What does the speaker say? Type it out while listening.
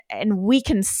and we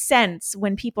can sense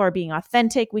when people are being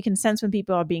authentic. We can sense when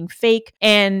people are being fake.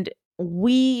 And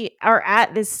we are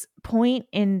at this point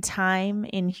in time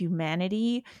in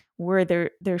humanity where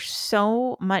there's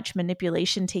so much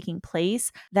manipulation taking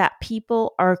place that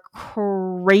people are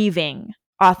craving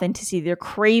authenticity. They're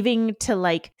craving to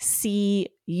like see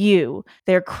you.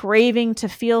 They're craving to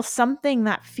feel something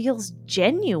that feels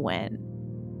genuine.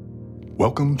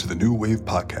 Welcome to the New Wave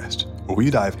Podcast, where we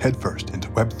dive headfirst into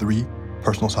Web3,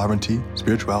 personal sovereignty,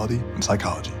 spirituality, and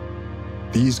psychology.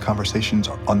 These conversations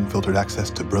are unfiltered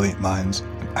access to brilliant minds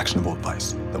and actionable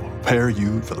advice that will prepare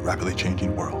you for the rapidly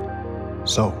changing world.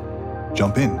 So,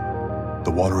 jump in.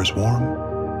 The water is warm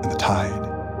and the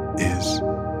tide is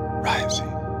rising.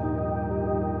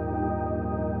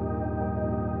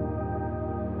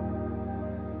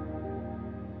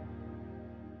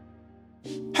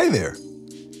 Hey there.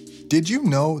 Did you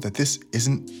know that this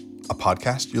isn't a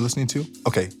podcast you're listening to?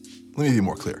 Okay, let me be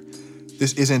more clear.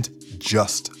 This isn't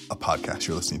just a podcast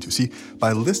you're listening to. See,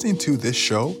 by listening to this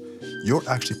show, you're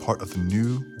actually part of the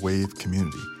New Wave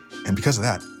community. And because of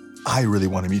that, I really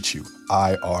want to meet you,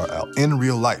 IRL, in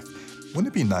real life. Wouldn't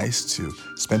it be nice to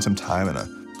spend some time in a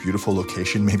beautiful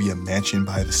location, maybe a mansion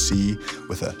by the sea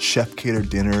with a chef-catered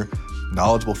dinner,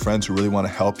 knowledgeable friends who really want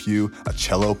to help you, a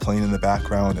cello playing in the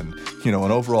background, and, an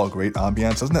overall great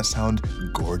ambiance? Doesn't that sound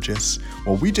gorgeous?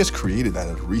 Well, we just created that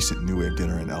at a recent New Wave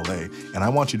dinner in LA, and I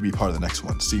want you to be part of the next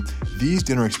one. See, these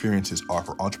dinner experiences are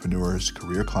for entrepreneurs,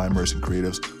 career climbers, and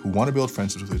creatives who want to build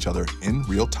friendships with each other in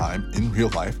real time, in real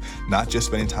life, not just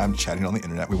spending time chatting on the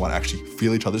internet. We want to actually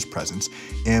feel each other's presence,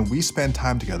 and we spend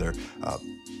time together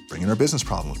bringing our business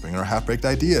problems, bringing our half-baked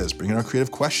ideas, bringing our creative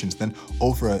questions. Then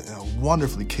over a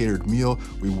wonderfully catered meal,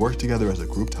 we work together as a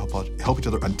group to help each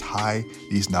other untie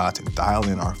these knots and dial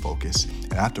in our focus.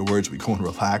 And afterwards, we go and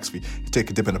relax. We take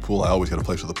a dip in a pool. I always got a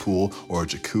place with a pool or a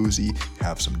jacuzzi,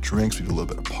 have some drinks, we do a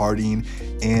little bit of partying,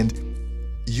 and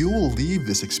you will leave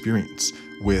this experience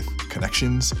with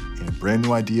connections and brand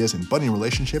new ideas and budding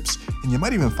relationships, and you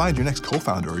might even find your next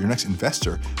co-founder or your next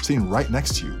investor sitting right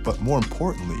next to you. But more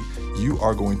importantly, you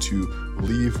are going to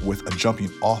leave with a jumping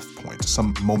off point,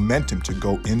 some momentum to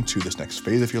go into this next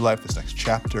phase of your life, this next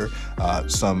chapter,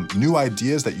 some new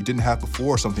ideas that you didn't have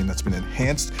before, something that's been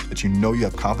enhanced that you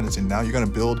have confidence in now. You're going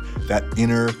to build that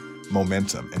inner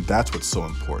momentum, and that's what's so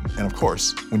important. And of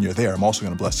course, when you're there, I'm also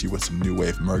going to bless you with some New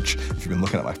Wave merch. If you've been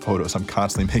looking at my photos, I'm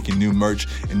constantly making new merch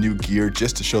and new gear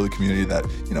just to show the community that,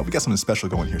 we got something special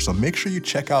going here. So make sure you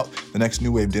check out the next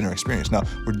New Wave dinner experience. Now,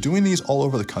 we're doing these all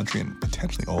over the country and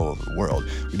potentially all over the world.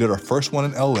 We did our first one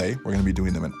in LA. We're going to be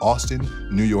doing them in Austin,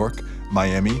 New York,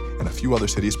 Miami, and a few other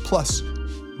cities. Plus,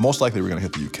 most likely we're going to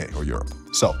hit the UK or Europe.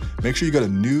 So make sure you go to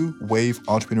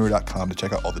newwaveentrepreneur.com to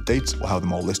check out all the dates. We'll have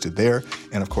them all listed there.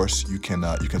 And of course, you can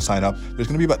sign up. There's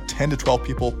going to be about 10 to 12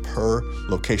 people per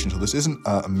location. So this isn't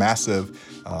a massive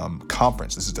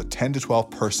conference. This is a 10 to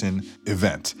 12 person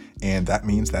event. And that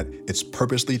means that it's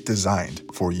purposely designed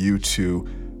for you to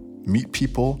meet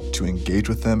people, to engage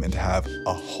with them, and to have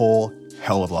a whole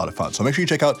hell of a lot of fun. So make sure you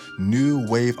check out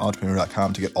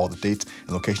newwaveentrepreneur.com to get all the dates and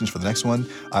locations for the next one.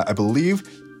 I believe,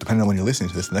 depending on when you're listening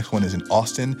to this, the next one is in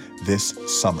Austin this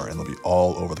summer, and they'll be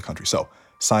all over the country. So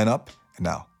sign up. And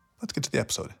now let's get to the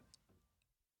episode.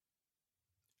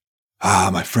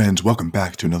 My friends, welcome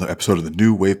back to another episode of the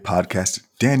New Wave Podcast.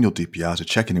 Daniel DiPiazza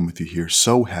checking in with you here.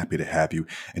 So happy to have you.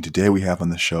 And today we have on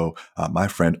the show my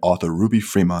friend, author Ruby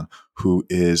Fremon, who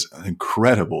is an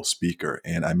incredible speaker.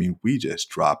 And I mean, we just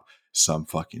drop some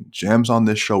fucking gems on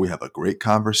this show. We have a great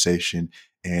conversation,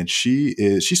 and she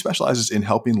specializes in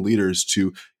helping leaders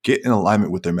to get in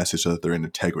alignment with their message so that they're in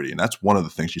integrity. And that's one of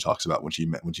the things she talks about when she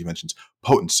mentions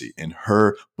potency. And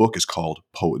her book is called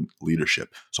Potent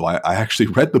Leadership. So I actually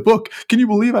read the book. Can you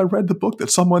believe I read the book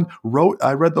that someone wrote?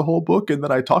 I read the whole book and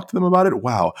then I talked to them about it.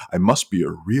 Wow, I must be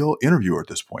a real interviewer at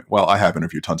this point. Well, I have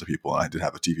interviewed tons of people, and I did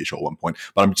have a TV show at one point,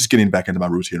 but I'm just getting back into my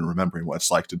routine and remembering what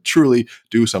it's like to truly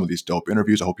do some of these dope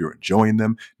interviews. I hope you're enjoying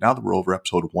them. Now that we're over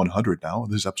episode 100 now,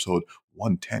 this is episode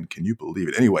 110. Can you believe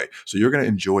it? Anyway, so you're going to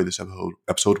enjoy this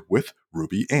episode with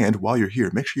Ruby. And while you're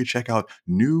here, make sure you check out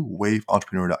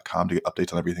newwaveentrepreneur.com to get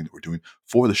updates on everything that we're doing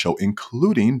for the show,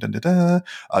 including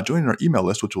joining our email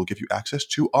list, which will give you access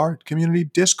to our community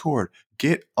Discord.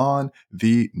 Get on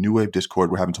the New Wave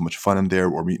Discord. We're having so much fun in there.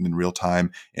 We're meeting in real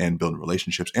time and building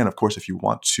relationships. And of course, if you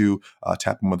want to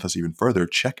tap in with us even further,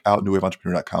 check out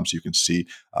newwaveentrepreneur.com so you can see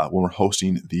when we're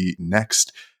hosting the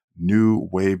next New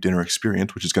Wave Dinner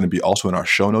Experience, which is going to be also in our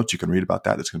show notes. You can read about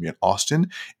that. It's going to be in Austin.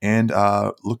 And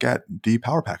look at the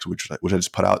Power Packs, which I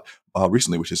just put out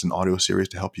recently, which is an audio series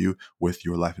to help you with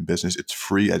your life and business. It's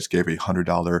free. I just gave a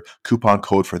 $100 coupon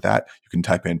code for that. You can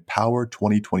type in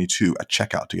POWER2022 at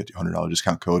checkout to get the $100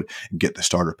 discount code and get the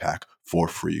starter pack for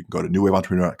free. You can go to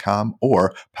newwaveentrepreneur.com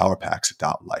or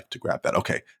powerpacks.life to grab that.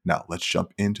 Okay, now let's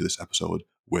jump into this episode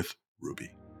with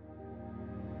Ruby.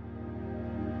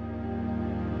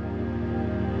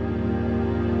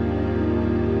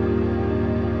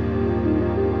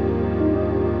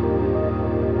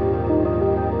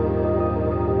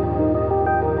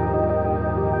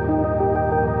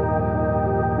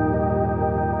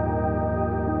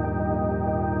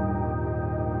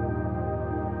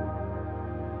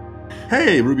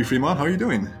 Hey, Ruby Fremon, how are you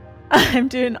doing? I'm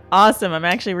doing awesome. I'm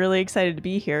actually really excited to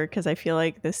be here because I feel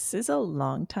like this is a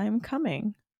long time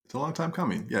coming. It's a long time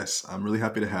coming. Yes, I'm really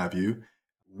happy to have you.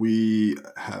 We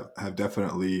have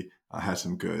definitely had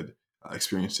some good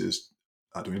experiences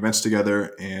doing events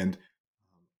together, and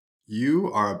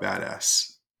you are a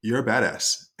badass. You're a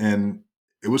badass. And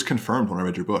it was confirmed when I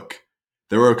read your book.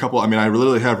 There were a couple, I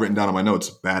literally have written down on my notes,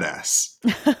 badass.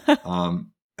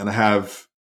 And I have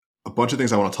a bunch of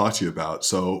things I want to talk to you about.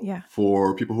 So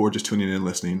for people who are just tuning in and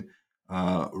listening,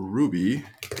 Ruby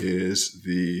is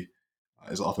the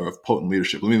author of Potent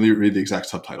Leadership. Let me read the exact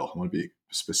subtitle. I want to be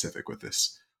specific with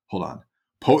this. Hold on.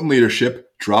 Potent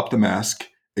Leadership, Drop the Mask,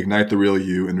 Ignite the Real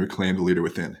You, and Reclaim the Leader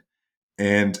Within.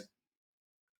 And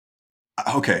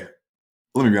okay,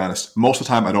 let me be honest. Most of the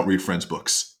time, I don't read friends'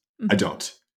 books. I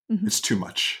don't. It's too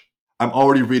much. I'm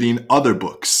already reading other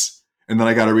books. And then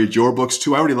I got to read your books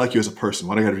too. I already like you as a person.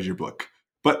 Why do I got to read your book?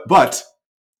 But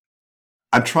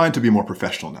I'm trying to be more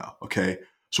professional now. Okay.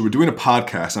 So we're doing a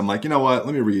podcast. I'm like, you know what?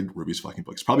 Let me read Ruby's fucking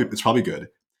book. It's probably good.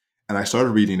 And I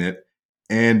started reading it.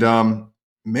 And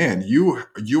man, you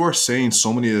are saying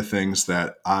so many of the things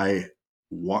that I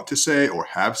want to say or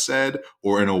have said,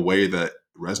 or in a way that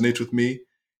resonates with me.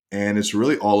 And it's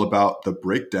really all about the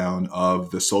breakdown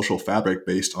of the social fabric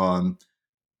based on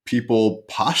people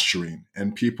posturing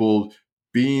and people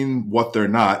being what they're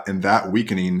not, and that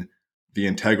weakening the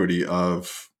integrity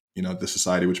of, the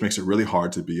society, which makes it really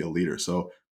hard to be a leader.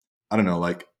 So I don't know,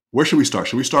 like, where should we start?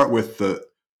 Should we start with the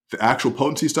actual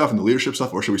potency stuff and the leadership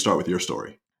stuff, or should we start with your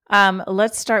story?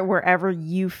 Let's start wherever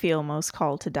you feel most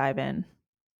called to dive in.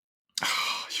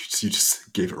 You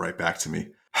just gave it right back to me.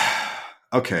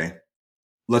 Okay,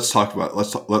 let's go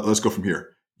from here.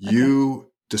 Okay. You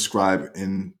describe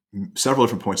in several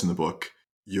different points in the book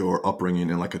your upbringing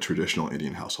in like a traditional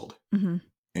Indian household,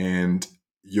 and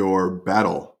your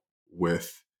battle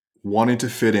with wanting to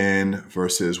fit in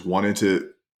versus wanting to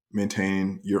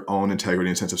maintain your own integrity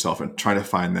and sense of self and trying to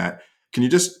find that. Can you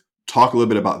just talk a little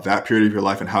bit about that period of your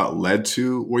life and how it led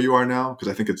to where you are now? Because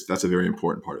I think that's a very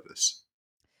important part of this.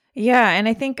 Yeah, and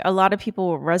I think a lot of people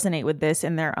will resonate with this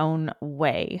in their own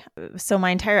way. So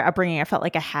my entire upbringing, I felt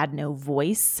like I had no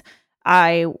voice.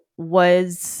 I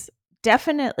was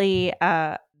definitely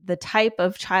the type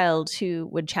of child who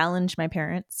would challenge my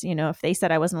parents. If they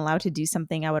said I wasn't allowed to do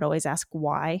something, I would always ask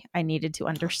why. I needed to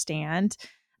understand.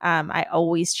 I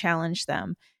always challenged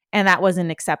them, and that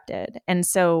wasn't accepted. And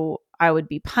so I would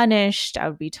be punished. I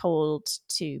would be told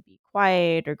to be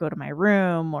quiet or go to my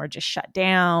room or just shut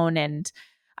down. And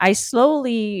I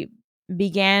slowly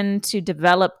began to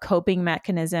develop coping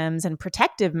mechanisms and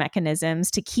protective mechanisms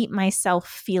to keep myself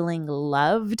feeling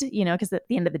loved, because at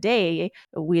the end of the day,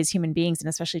 we as human beings, and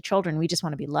especially children, we just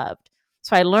want to be loved.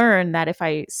 So I learned that if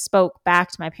I spoke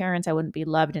back to my parents, I wouldn't be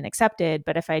loved and accepted.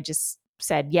 But if I just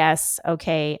said yes,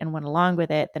 okay, and went along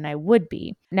with it, then I would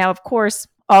be. Now, of course,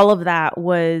 all of that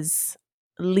was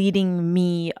leading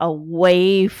me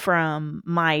away from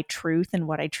my truth and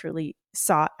what I truly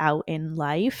sought out in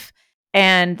life.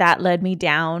 And that led me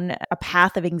down a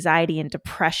path of anxiety and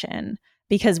depression,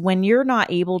 because when you're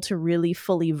not able to really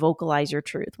fully vocalize your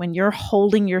truth, when you're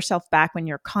holding yourself back, when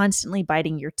you're constantly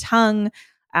biting your tongue,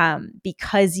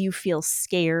 because you feel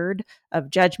scared of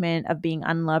judgment, of being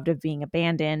unloved, of being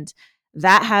abandoned,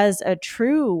 that has a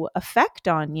true effect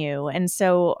on you. And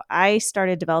so I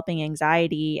started developing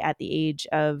anxiety at the age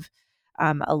of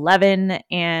 11,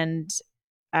 and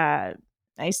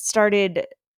I started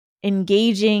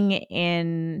engaging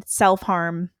in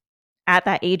self-harm at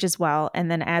that age as well. And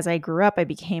then as I grew up, I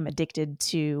became addicted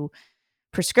to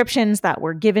prescriptions that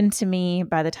were given to me.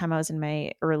 By the time I was in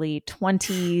my early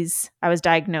 20s, I was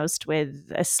diagnosed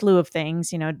with a slew of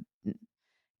things,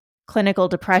 clinical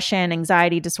depression,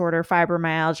 anxiety disorder,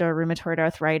 fibromyalgia, rheumatoid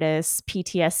arthritis,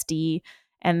 PTSD,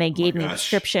 and they gave me a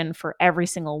prescription for every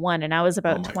single one. And I was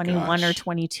about 21 or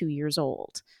 22 years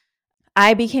old.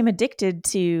 I became addicted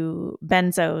to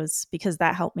benzos because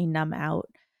that helped me numb out.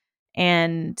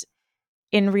 And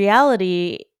in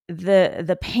reality,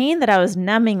 the pain that I was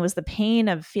numbing was the pain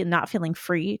of not feeling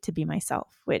free to be myself,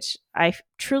 which I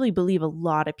truly believe a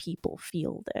lot of people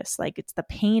feel this. Like, it's the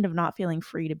pain of not feeling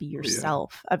free to be Oh, yeah.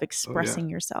 yourself, of Oh, yeah. expressing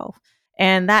yourself.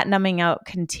 And that numbing out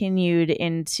continued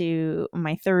into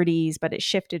my 30s, but it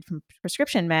shifted from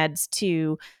prescription meds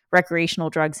to recreational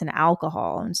drugs and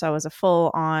alcohol. And so I was a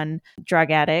full on drug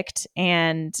addict,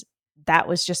 and that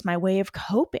was just my way of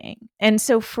coping. And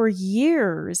so for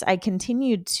years, I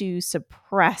continued to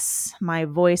suppress my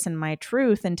voice and my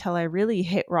truth until I really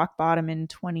hit rock bottom in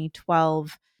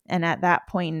 2012. And at that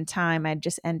point in time, I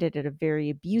just ended at a very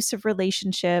abusive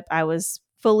relationship. I was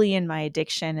fully in my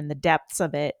addiction and the depths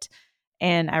of it.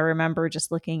 And I remember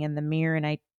just looking in the mirror, and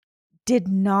I did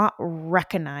not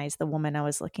recognize the woman I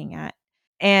was looking at.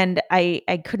 And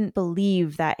I couldn't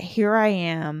believe that here I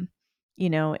am,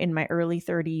 in my early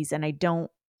 30s, and I don't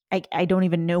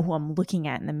even know who I'm looking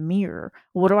at in the mirror.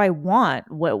 What do I want?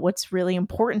 What's really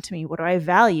important to me? What do I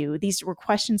value? These were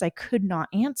questions I could not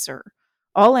answer.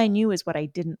 All I knew is what I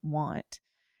didn't want.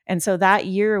 And so that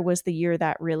year was the year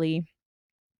that really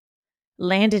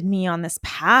landed me on this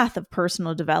path of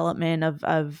personal development,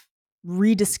 of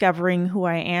rediscovering who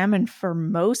I am, and for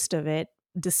most of it,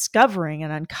 discovering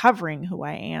and uncovering who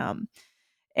I am.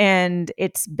 And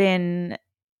it's been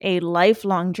a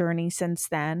lifelong journey since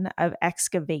then of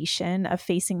excavation, of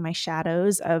facing my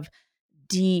shadows, of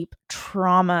deep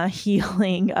trauma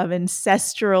healing, of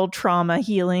ancestral trauma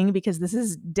healing, because this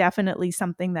is definitely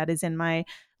something that is in my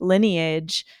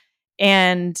lineage.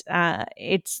 And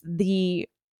it's the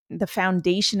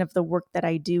foundation of the work that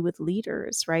I do with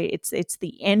leaders, right? It's the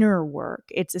inner work.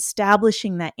 It's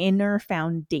establishing that inner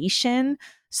foundation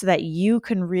so that you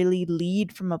can really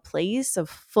lead from a place of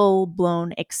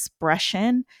full-blown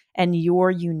expression and your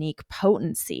unique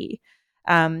potency.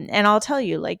 And I'll tell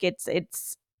you, like,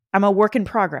 it's I'm a work in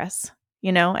progress,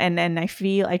 and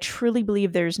I truly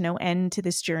believe there's no end to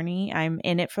this journey. I'm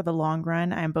in it for the long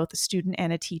run. I'm both a student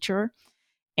and a teacher.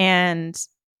 And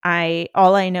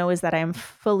all I know is that I'm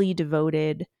fully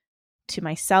devoted to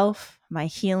myself, my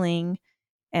healing,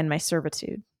 and my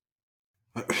servitude.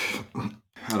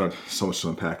 I don't so much to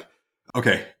unpack.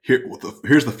 Okay,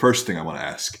 here's the first thing I want to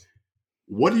ask.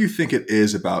 What do you think it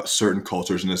is about certain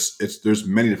cultures, and there's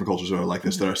many different cultures that are like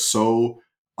this, that are so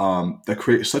that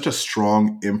create such a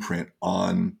strong imprint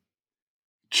on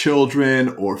children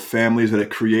or families, that it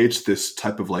creates this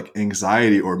type of like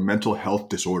anxiety or mental health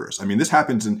disorders? I mean, this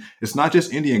happens it's not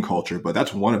just Indian culture, but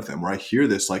that's one of them where I hear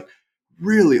this like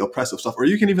really oppressive stuff. Or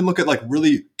you can even look at like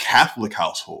really Catholic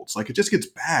households. Like, it just gets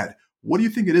bad. What do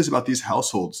you think it is about these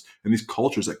households and these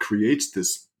cultures that creates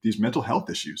these mental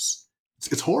health issues?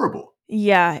 It's horrible.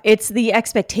 Yeah, it's the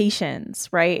expectations,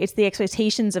 right? It's the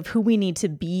expectations of who we need to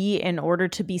be in order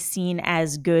to be seen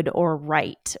as good or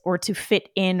right, or to fit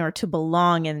in or to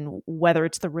belong in, whether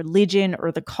it's the religion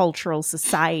or the cultural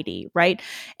society, right?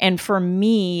 And for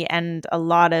me and a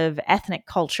lot of ethnic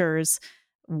cultures,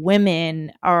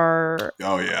 women are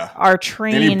Oh yeah.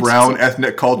 trained Any brown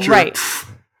ethnic culture, right.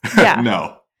 Yeah.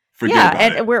 no. Forget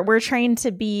about it. We're trained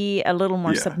to be a little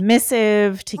more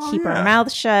submissive, to keep our mouth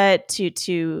shut,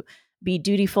 to be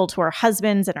dutiful to our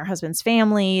husbands and our husbands'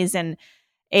 families. And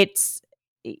it's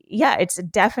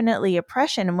definitely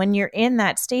oppression. And when you're in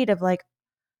that state of like,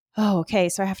 oh, okay,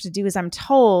 so I have to do as I'm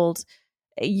told,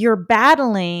 you're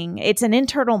battling. It's an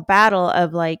internal battle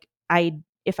of like,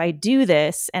 if I do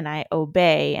this and I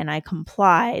obey and I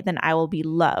comply, then I will be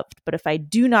loved. But if I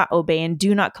do not obey and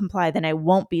do not comply, then I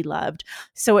won't be loved.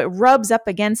 So it rubs up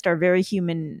against our very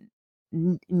human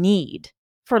need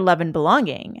for love and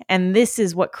belonging. And this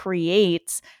is what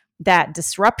creates that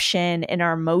disruption in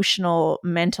our emotional,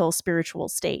 mental, spiritual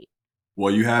state.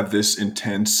 Well, you have this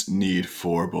intense need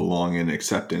for belonging and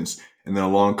acceptance, and then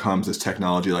along comes this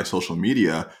technology like social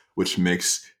media, which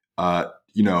makes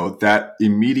that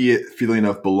immediate feeling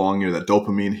of belonging, or that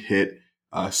dopamine hit,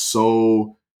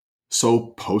 so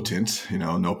potent,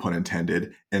 no pun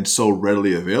intended, and so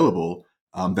readily available,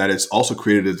 that it's also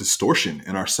created a distortion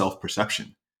in our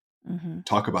self-perception. Mm-hmm.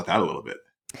 Talk about that a little bit.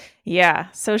 Yeah,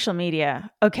 social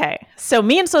media. Okay, so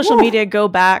me and social media go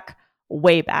back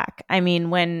way back. I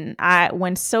mean, when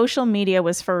social media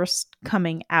was first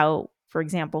coming out, for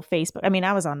example, Facebook. I mean,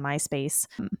 I was on MySpace,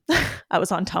 I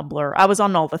was on Tumblr, I was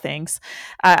on all the things.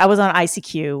 I was on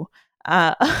ICQ.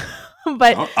 But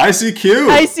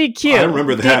ICQ. I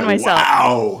remember that.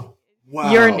 Wow.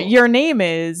 Your name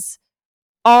is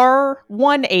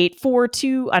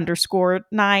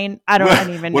R1842_9. I don't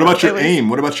even What know. about your AIM?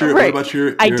 What about your right. what about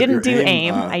your I didn't your do AIM?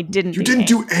 AIM. I didn't You do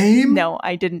didn't AIM. do AIM? No,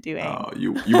 I didn't do AIM. Oh,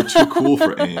 you were too cool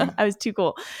for AIM. I was too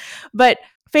cool. But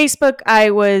Facebook,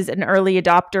 I was an early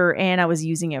adopter and I was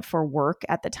using it for work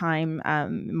at the time,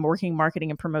 working marketing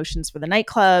and promotions for the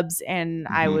nightclubs. And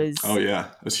I was Oh yeah,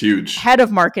 that's huge. head of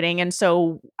marketing. And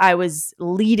so I was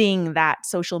leading that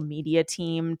social media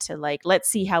team to like, let's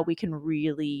see how we can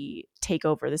really take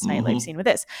over this nightlife scene with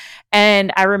this.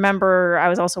 And I remember I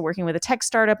was also working with a tech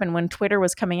startup. And when Twitter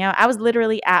was coming out, I was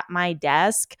literally at my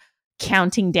desk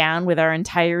counting down with our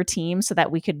entire team so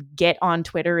that we could get on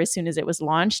Twitter as soon as it was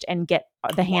launched and get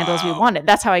the handles we wanted.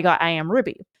 That's how I got I Am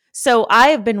Ruby. So I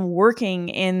have been working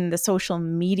in the social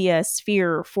media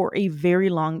sphere for a very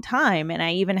long time. And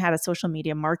I even had a social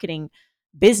media marketing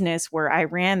business where I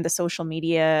ran the social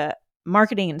media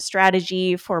marketing and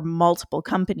strategy for multiple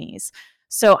companies.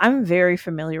 So I'm very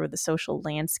familiar with the social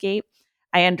landscape.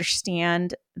 I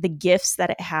understand the gifts that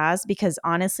it has because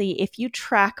honestly, if you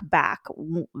track back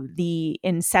the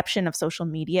inception of social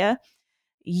media,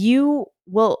 you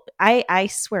will, I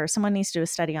swear, someone needs to do a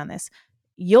study on this.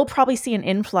 You'll probably see an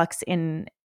influx in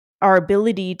our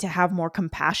ability to have more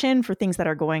compassion for things that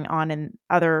are going on in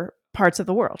other parts of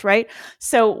the world, right?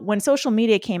 So when social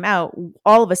media came out,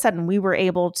 all of a sudden we were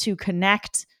able to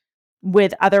connect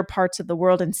with other parts of the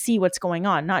world and see what's going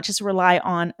on, not just rely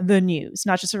on the news,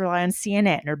 not just rely on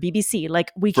CNN or BBC.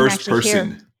 Like we can actually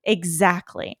hear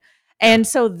exactly. And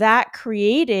so that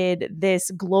created this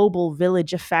global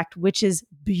village effect, which is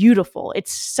beautiful.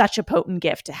 It's such a potent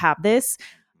gift to have this.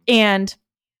 And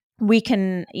we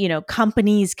can,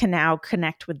 companies can now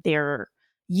connect with their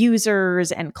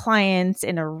users and clients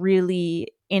in a really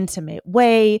intimate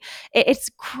way. It's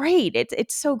great.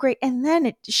 It's so great. And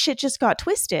then shit just got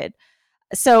twisted.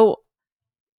 So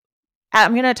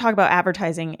I'm going to talk about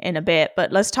advertising in a bit,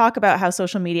 but let's talk about how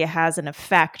social media has an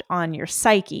effect on your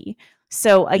psyche.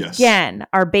 So again,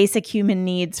 our basic human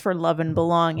needs for love and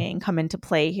belonging come into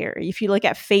play here. If you look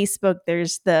at Facebook,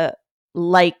 there's the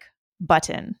like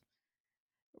button,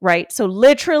 right? So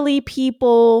literally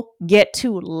people get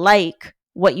to like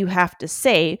what you have to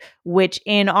say, which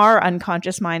in our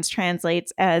unconscious minds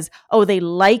translates as, oh, they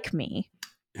like me.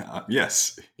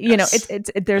 Yes. It's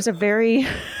there's a very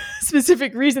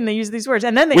specific reason they use these words.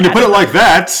 And then when you put it like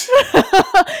that,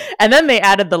 and then they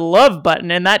added the love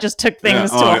button, and that just took things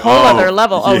to a whole other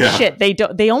level. Oh shit,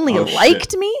 they only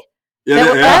liked me?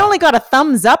 I only got a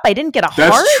thumbs up. I didn't get a heart.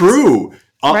 That's true.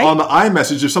 On the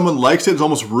iMessage, if someone likes it, it's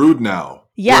almost rude now.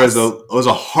 Yes. Whereas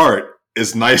a heart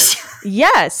is nicer.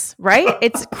 Yes, right?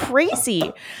 It's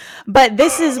crazy. But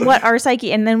this is what our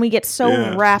psyche, and then we get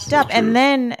so wrapped up. True. And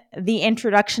then the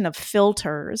introduction of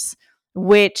filters,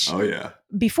 which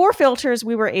before filters,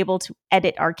 we were able to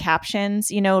edit our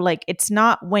captions. It's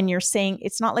not when you're saying,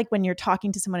 it's not like when you're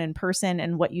talking to someone in person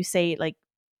and what you say, like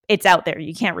it's out there.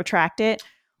 You can't retract it.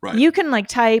 Right. You can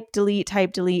type, delete,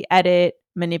 edit,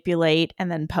 manipulate,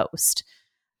 and then post.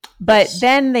 But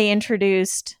then they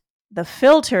introduced the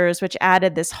filters, which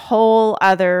added this whole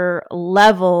other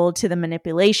level to the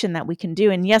manipulation that we can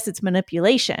do. And yes, it's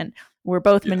manipulation. We're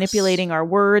both manipulating our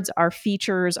words, our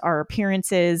features, our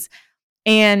appearances.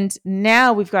 And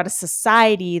now we've got a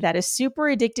society that is super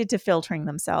addicted to filtering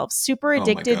themselves, super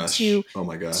addicted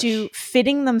to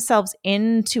fitting themselves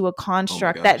into a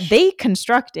construct that they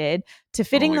constructed, to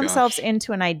fitting themselves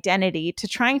into an identity, to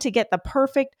trying to get the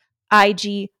perfect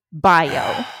IG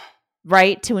bio,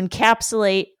 right? To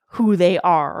encapsulate who they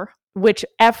are, which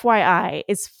FYI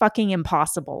is fucking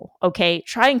impossible. Okay.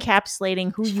 Try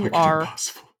encapsulating who you are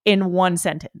in one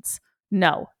sentence.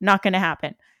 No, not going to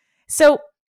happen. So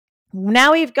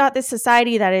now we've got this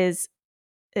society that is,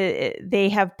 they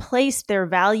have placed their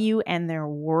value and their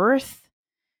worth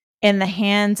in the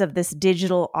hands of this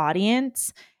digital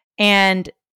audience. And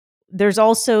there's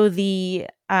also the,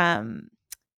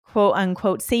 quote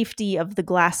unquote safety of the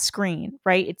glass screen,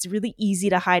 right? It's really easy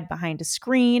to hide behind a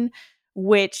screen,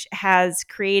 which has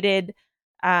created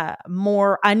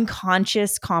more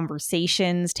unconscious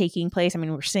conversations taking place. I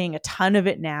mean, we're seeing a ton of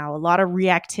it now, a lot of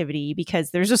reactivity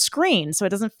because there's a screen. So it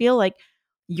doesn't feel like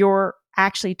you're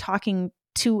actually talking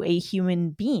to a human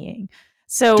being.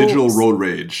 So digital road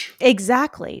rage.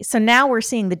 Exactly. So now we're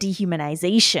seeing the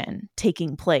dehumanization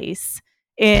taking place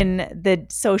in the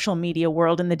social media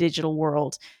world, in the digital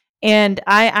world. And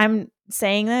I'm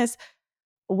saying this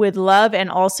with love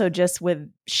and also just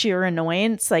with sheer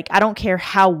annoyance. Like, I don't care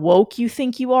how woke you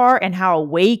think you are and how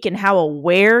awake and how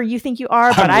aware you think you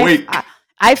are, but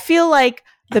I feel like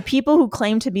the people who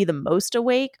claim to be the most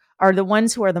awake are the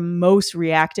ones who are the most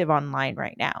reactive online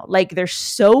right now. Like they're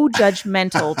so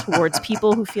judgmental towards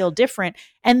people who feel different,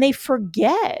 and they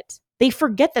forget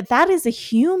that that is a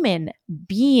human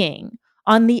being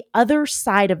on the other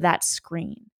side of that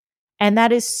screen. And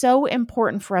that is so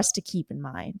important for us to keep in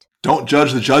mind. Don't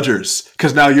judge the judgers,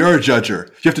 because now you're a judger.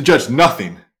 You have to judge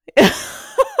nothing.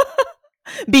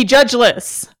 Be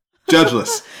judgeless.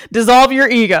 Judgeless. Dissolve your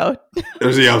ego.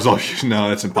 No,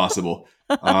 that's impossible.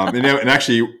 And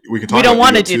actually, we can talk. We don't about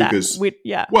want to ego do that.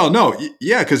 Yeah. Well, no,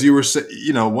 yeah, because you were,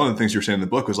 one of the things you were saying in the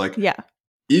book was like,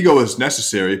 ego is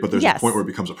necessary, but there's a point where it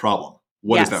becomes a problem.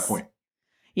 What is that point?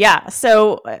 Yeah.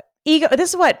 So ego.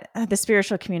 This is what the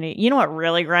spiritual community. You know what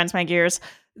really grinds my gears?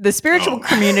 The spiritual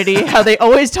community. How they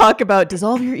always talk about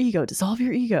dissolve your ego. Dissolve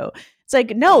your ego. It's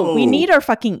like, no, we need our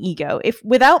fucking ego. If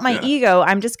without my ego,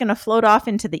 I'm just going to float off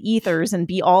into the ethers and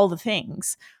be all the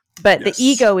things. But the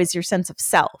ego is your sense of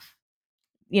self.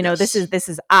 You know, this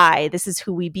is I, this is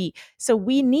who we be. So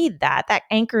we need that. That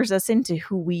anchors us into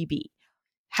who we be.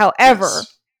 However,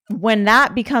 when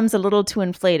that becomes a little too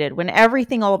inflated, when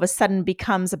everything all of a sudden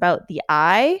becomes about the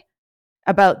I,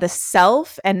 about the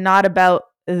self, and not about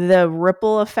the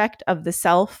ripple effect of the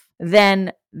self,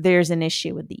 then there's an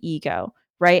issue with the ego.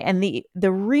 Right. And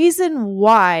the reason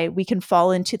why we can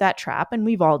fall into that trap, and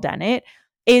we've all done it,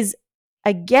 is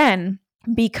again,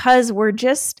 because we're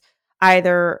just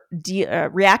either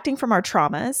reacting from our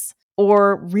traumas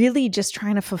or really just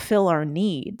trying to fulfill our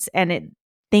needs. And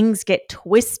things get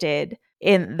twisted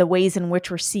in the ways in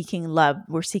which we're seeking love,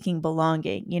 we're seeking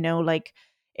belonging. You know, like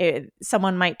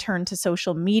someone might turn to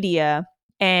social media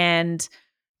and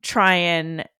try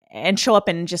and show up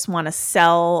and just want to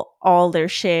sell all their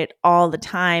shit all the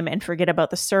time and forget about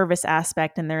the service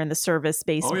aspect, and they're in the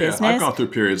service-based business. I've gone through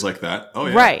periods like that. Oh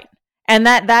yeah. Right. And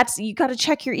that's you got to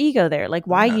check your ego there. Like,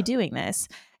 why are you doing this?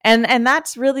 And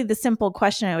that's really the simple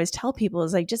question I always tell people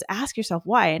is like, just ask yourself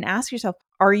why, and ask yourself,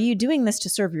 are you doing this to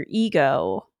serve your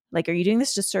ego? Like, are you doing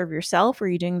this to serve yourself, or are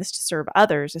you doing this to serve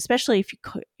others? Especially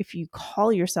if you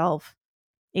call yourself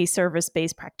a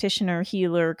service-based practitioner,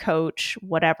 healer, coach,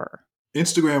 whatever.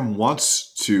 Instagram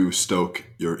wants to stoke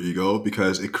your ego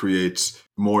because it creates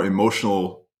more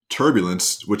emotional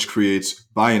turbulence, which creates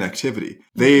buying activity.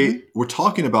 They were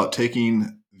talking about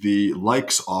taking the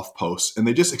likes off posts, and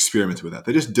they just experimented with that.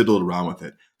 They just diddled around with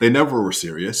it. They never were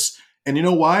serious. And you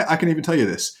know why? I can even tell you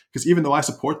this, because even though I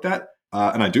support that,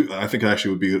 and I think it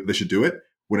actually they should do it.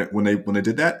 When they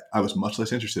did that, I was much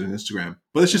less interested in Instagram.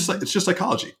 But it's just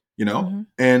psychology, you know.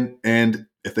 And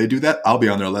if they do that, I'll be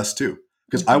on there less too,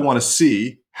 because I want to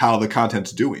see how the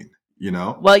content's doing. You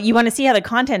know. Well, you want to see how the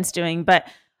content's doing, but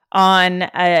on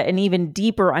an even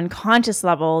deeper unconscious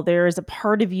level, there is a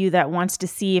part of you that wants to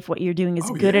see if what you're doing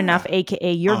is good enough,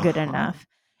 aka you're good enough.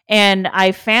 And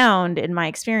I found in my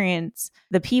experience,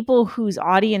 the people whose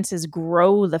audiences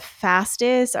grow the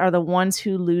fastest are the ones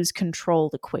who lose control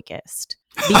the quickest.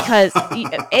 Because,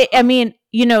 I mean,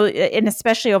 you know, and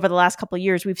especially over the last couple of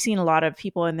years, we've seen a lot of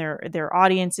people in their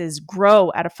audiences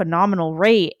grow at a phenomenal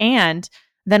rate. And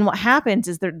then what happens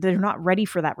is they're not ready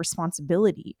for that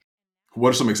responsibility. What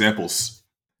are some examples?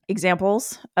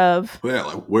 Examples of? Well, yeah,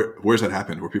 like where's that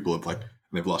happened? Where people have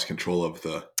they've lost control of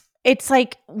the... It's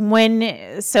like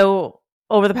so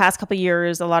over the past couple of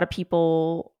years, a lot of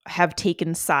people have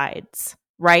taken sides,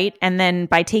 right? And then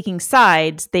by taking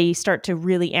sides, they start to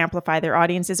really amplify their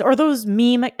audiences, or those the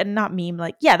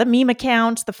meme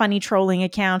accounts, the funny trolling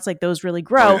accounts, like those really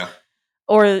grow,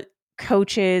 or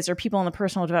coaches or people in the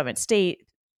personal development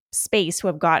space who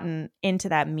have gotten into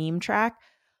that meme track.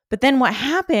 But then what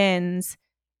happens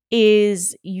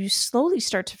is you slowly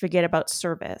start to forget about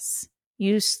service.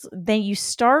 You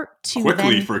start to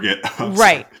quickly forget.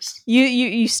 Right.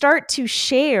 You start to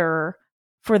share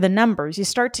for the numbers. You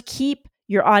start to keep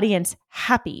your audience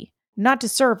happy, not to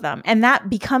serve them. And that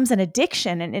becomes an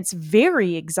addiction, and it's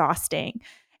very exhausting.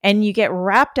 And you get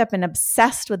wrapped up and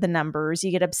obsessed with the numbers.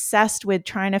 You get obsessed with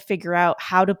trying to figure out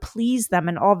how to please them.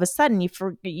 And all of a sudden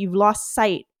you've lost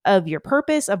sight of your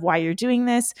purpose, of why you're doing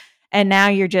this. And now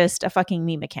you're just a fucking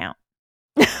meme account.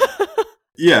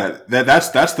 Yeah, that's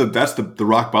the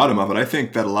rock bottom of it. I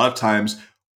think that a lot of times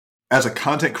as a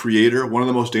content creator, one of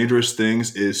the most dangerous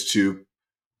things is to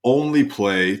only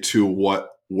play to what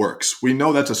works. We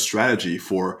know that's a strategy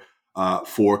for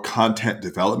content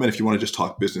development. If you want to just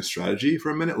talk business strategy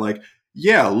for a minute,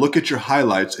 look at your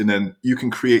highlights, and then you can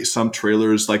create some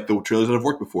trailers like the trailers that have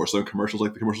worked before, some commercials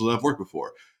like the commercials that have worked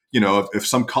before. You know, if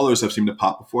some colors have seemed to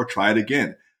pop before, try it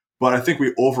again. But I think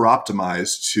we over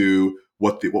optimize to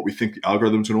what we think the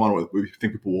algorithm's going to want, what we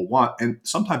think people will want. And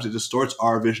sometimes it distorts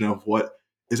our vision of what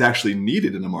is actually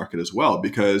needed in the market as well.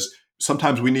 Because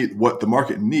sometimes what the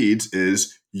market needs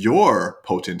is your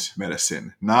potent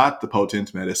medicine, not the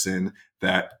potent medicine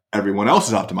that everyone else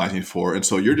is optimizing for. And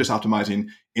so you're just optimizing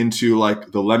into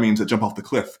like the lemmings that jump off the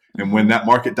cliff. And when that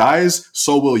market dies,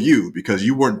 so will you, because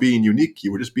you weren't being unique.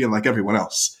 You were just being like everyone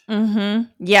else.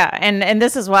 Yeah. And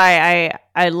this is why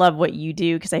I love what you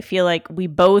do, because I feel like we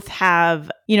both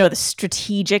have, the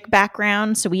strategic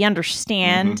background. So we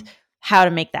understand how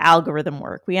to make the algorithm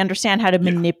work. We understand how to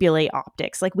manipulate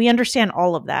optics. Like we understand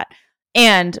all of that.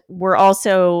 And we're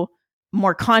also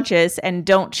more conscious and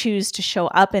don't choose to show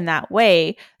up in that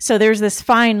way. So there's this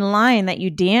fine line that you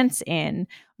dance in.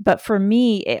 But for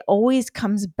me, it always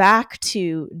comes back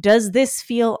to, does this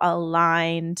feel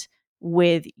aligned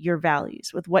with your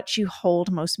values, with what you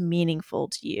hold most meaningful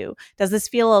to you? Does this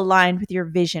feel aligned with your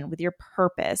vision, with your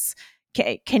purpose?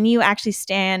 Can you actually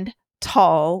stand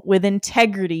tall with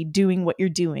integrity doing what you're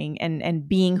doing and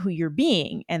being who you're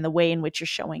being and the way in which you're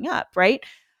showing up, right?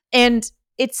 And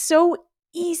it's so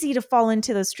easy to fall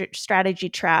into those strategy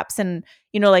traps. And,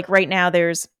 like right now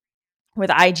there's, with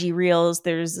IG Reels,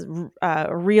 there's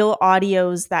real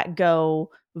audios that go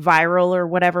viral or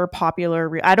whatever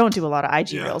popular. I don't do a lot of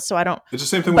IG Reels, so I don't. It's the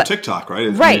same thing with TikTok,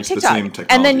 right? Right, TikTok. The same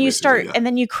technology, and then you start, and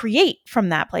then you create from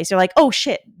that place. You're like, oh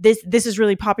shit, this is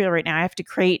really popular right now. I have to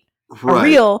create a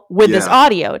reel with this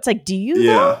audio. It's like, do you?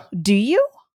 Though? Do you?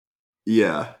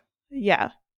 Yeah. Yeah.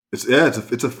 It's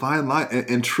a fine line,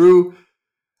 and true.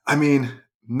 I mean,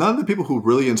 none of the people who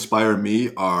really inspire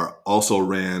me are also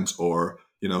Rands or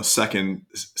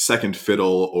second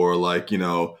fiddle, or like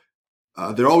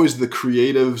they're always the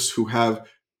creatives who have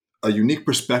a unique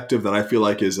perspective that I feel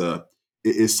like is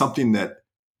something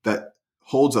that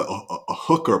holds a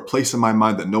hook or a place in my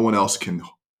mind that no one else can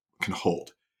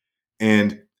hold.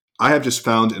 And I have just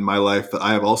found in my life that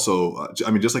I have also,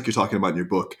 just like you're talking about in your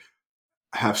book,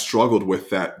 have struggled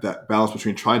with that balance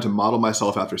between trying to model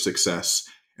myself after success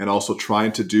and also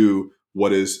trying to do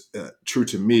what is true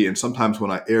to me. And sometimes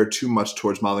when I err too much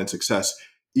towards modeling success,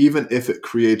 even if it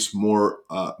creates more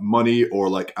money or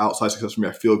like outside success for me,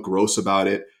 I feel gross about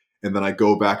it. And then I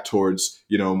go back towards,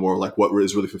 more like what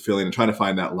is really fulfilling and trying to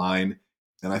find that line.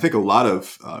 And I think a lot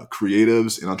of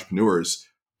creatives and entrepreneurs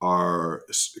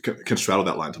can straddle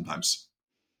that line sometimes.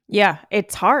 Yeah,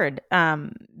 it's hard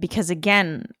because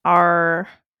again,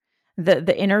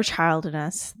 the inner child in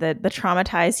us, the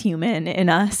traumatized human in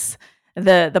us,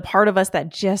 the part of us that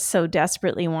just so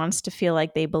desperately wants to feel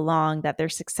like they belong, that they're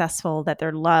successful, that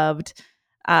they're loved,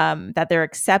 that they're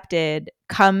accepted,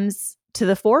 comes to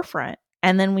the forefront.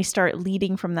 And then we start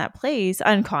leading from that place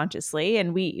unconsciously,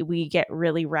 and we get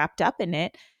really wrapped up in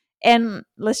it. And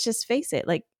let's just face it,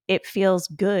 like it feels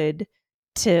good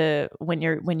to when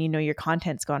your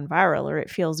content's gone viral, or it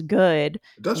feels good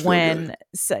when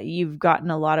so you've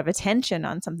gotten a lot of attention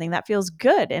on something. That feels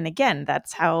good. And again,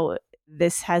 that's how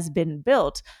this has been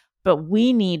built. But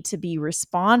we need to be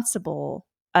responsible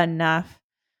enough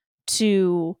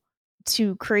to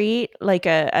create like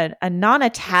a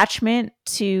non-attachment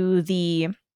to the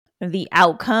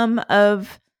outcome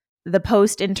of the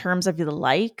post in terms of the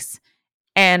likes,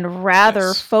 and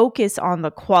rather focus on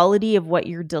the quality of what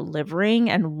you're delivering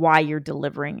and why you're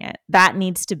delivering it. That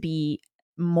needs to be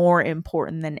more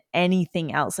important than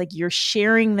anything else. Like you're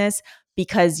sharing this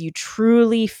because you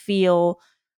truly feel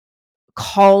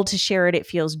called to share it. It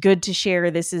feels good to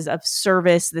share. This is of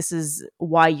service. This is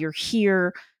why you're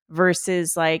here,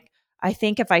 versus like, I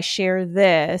think if I share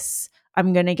this,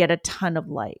 I'm going to get a ton of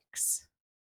likes.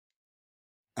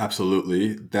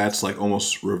 Absolutely. That's like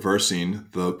almost reversing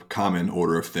the common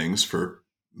order of things for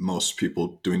most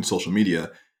people doing social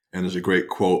media. And there's a great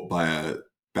quote by a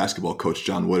basketball coach,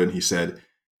 John Wooden. He said,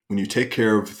 when you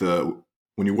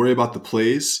worry about the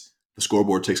plays, the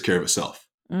scoreboard takes care of itself.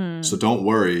 So don't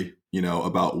worry,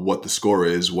 about what the score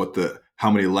is,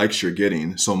 how many likes you're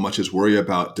getting, so much as worry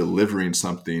about delivering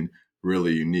something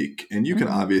really unique. And you can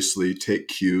obviously take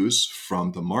cues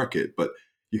from the market, but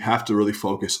you have to really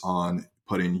focus on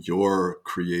putting your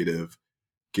creative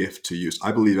gift to use.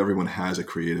 I believe everyone has a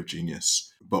creative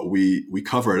genius, but we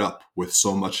cover it up with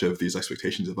so much of these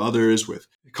expectations of others, with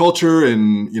culture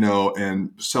and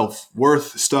and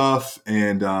self-worth stuff.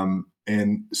 And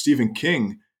Stephen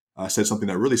King said something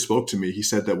that really spoke to me. He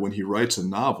said that when he writes a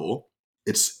novel,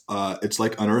 it's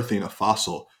like unearthing a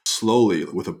fossil slowly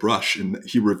with a brush, and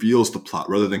he reveals the plot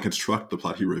rather than construct the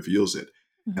plot. He reveals it.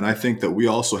 And I think that we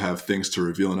also have things to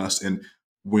reveal in us. And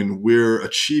when we're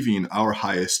achieving our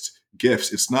highest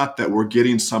gifts, it's not that we're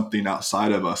getting something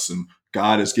outside of us and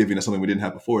God is giving us something we didn't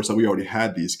have before. It's that we already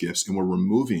had these gifts and we're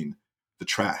removing the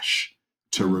trash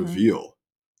to reveal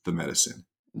the medicine.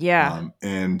 Yeah.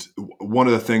 And one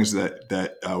of the things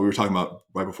that we were talking about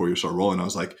right before you start rolling, I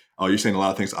was like, "Oh, you're saying a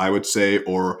lot of things I would say,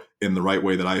 or in the right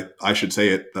way that I should say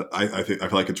it. That I feel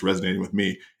like it's resonating with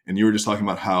me." And you were just talking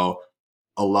about how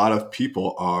a lot of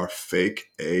people are fake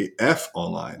AF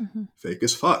online, Mm-hmm. fake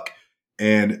as fuck.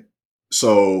 And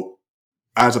so,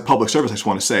 as a public service, I just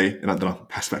want to say, and then I'll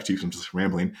pass it back to you because I'm just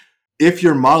rambling. If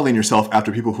you're modeling yourself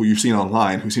after people who you've seen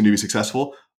online who seem to be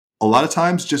successful, a lot of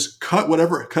times just cut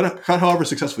however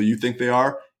successful you think they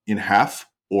are in half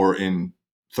or in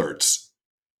thirds.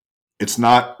 It's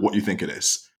not what you think it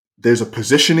is. There's a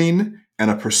positioning and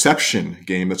a perception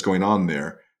game that's going on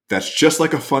there that's just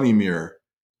like a funny mirror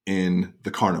in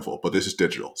the carnival, but this is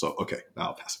digital. So, okay, now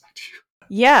I'll pass it back to you.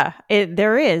 Yeah,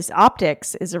 there is.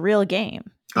 Optics is a real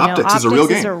game. Optics is a real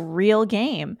Optics is game. a real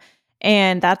game.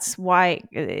 And that's why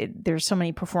there's so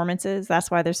many performances. That's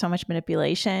why there's so much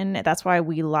manipulation. That's why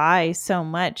we lie so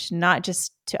much, not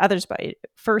just to others, but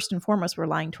first and foremost, we're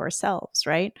lying to ourselves,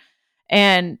 right?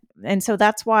 And so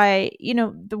that's why,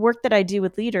 the work that I do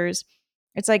with leaders,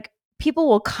 it's like people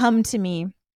will come to me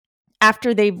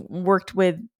after they've worked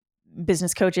with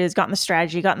business coaches, gotten the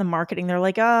strategy, gotten the marketing. They're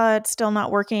like, oh, it's still not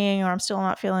working, or I'm still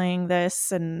not feeling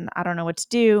this, and I don't know what to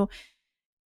do.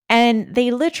 And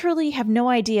they literally have no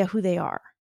idea who they are.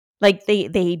 Like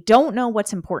they don't know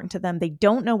what's important to them. They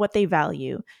don't know what they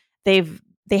value. They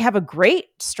have a great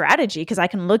strategy because I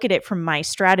can look at it from my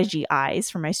strategy eyes,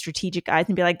 from my strategic eyes,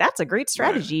 and be like, that's a great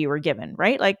strategy you were given,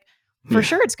 right? Like for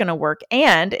sure it's going to work.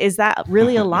 And is that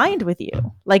really aligned with you?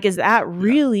 Like, is that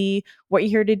really what you're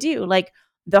here to do? Like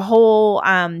the whole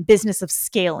business of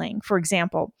scaling, for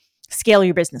example, scale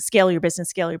your business, scale your business,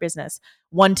 scale your business,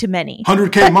 one to many.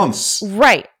 100K months.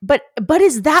 Right. But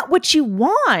is that what you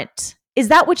want? Is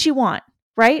that what you want?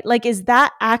 Right? Like, is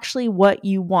that actually what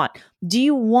you want? Do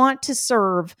you want to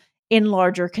serve in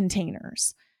larger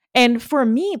containers? And for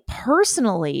me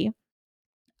personally,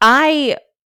 I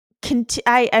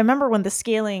remember when the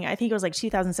scaling, I think it was like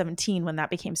 2017 when that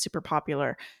became super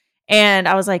popular. And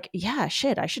I was like, yeah,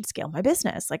 shit, I should scale my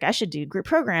business. Like I should do group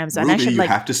programs. And Ruby, I should you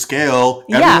have to scale.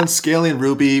 Everyone's scaling,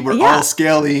 Ruby. We're all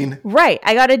scaling. Right.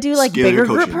 I got to do like bigger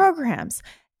group programs.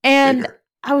 And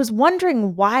I was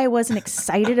wondering why I wasn't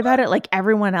excited about it like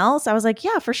everyone else. I was like,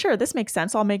 yeah, for sure. This makes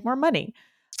sense. I'll make more money.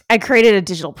 I created a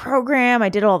digital program. I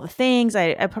did all the things.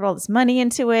 I put all this money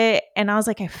into it. And I was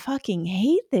like, I fucking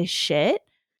hate this shit.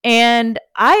 And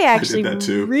I actually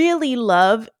really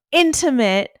love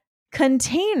intimate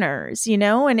containers,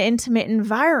 and intimate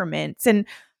environments. And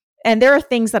there are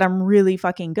things that I'm really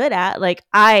fucking good at. Like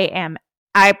I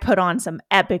put on some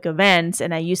epic events,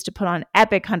 and I used to put on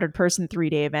epic 100-person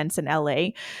 3-day events in LA,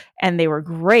 and they were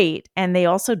great. And they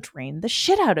also drained the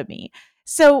shit out of me.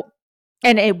 So,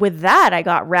 with that, I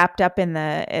got wrapped up in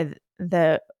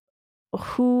the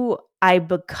who I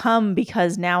become,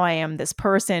 because now I am this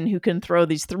person who can throw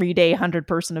these 3-day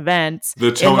 100-person events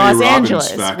in Los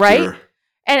Angeles, factor. Right?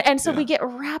 And so we get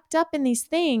wrapped up in these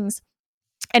things,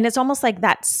 and it's almost like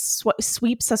that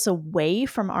sweeps us away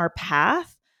from our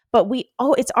path. But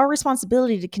it's our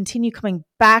responsibility to continue coming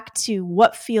back to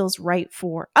what feels right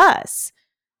for us,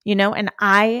 and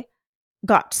I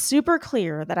got super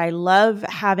clear that I love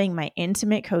having my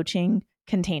intimate coaching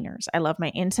containers. I love my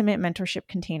intimate mentorship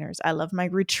containers. I love my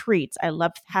retreats. I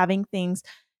love having things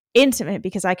intimate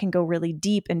because I can go really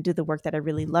deep and do the work that I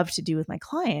really love to do with my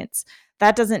clients.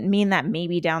 That doesn't mean that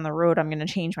maybe down the road I'm going to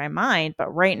change my mind,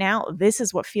 but right now this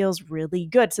is what feels really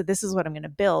good. So this is what I'm going to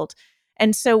build.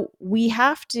 And so we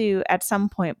have to at some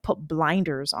point put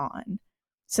blinders on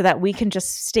so that we can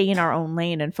just stay in our own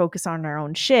lane and focus on our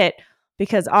own shit.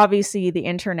 Because obviously the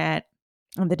internet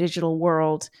and the digital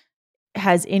world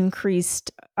has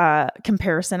increased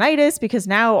comparisonitis, because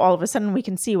now all of a sudden we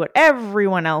can see what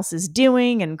everyone else is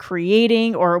doing and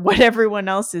creating, or what everyone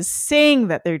else is saying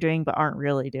that they're doing but aren't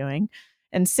really doing,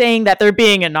 and saying that they're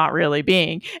being and not really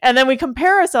being. And then we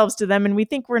compare ourselves to them and we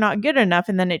think we're not good enough.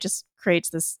 And then it just creates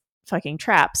this fucking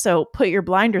trap. So put your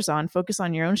blinders on, focus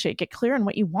on your own shit, get clear on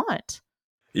what you want.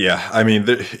 Yeah. I mean,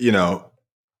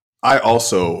 I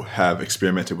also have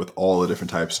experimented with all the different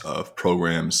types of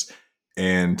programs,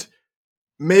 and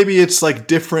maybe it's like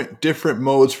different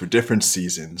modes for different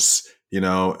seasons,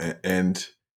 and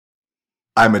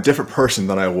I'm a different person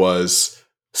than I was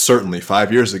certainly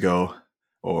 5 years ago,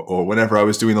 or whenever I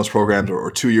was doing those programs,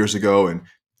 or 2 years ago.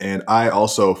 And I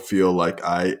also feel like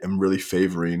I am really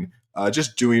favoring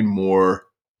just doing more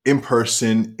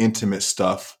in-person, intimate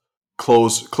stuff,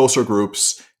 closer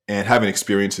groups, and having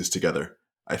experiences together.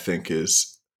 I think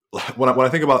is when I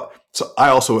think about. So I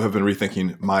also have been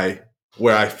rethinking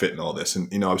where I fit in all this,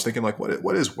 and I was thinking like,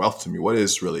 what is wealth to me? What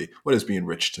is being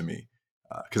rich to me?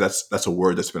 because that's a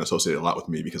word that's been associated a lot with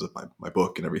me because of my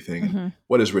book and everything. And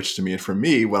what is rich to me? And for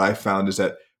me, what I found is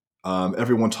that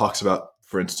everyone talks about,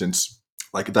 for instance,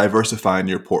 like diversifying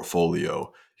your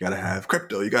portfolio. You got to have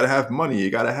crypto, you got to have money, you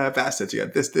got to have assets, you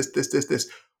got this.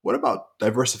 What about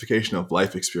diversification of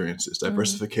life experiences,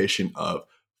 diversification of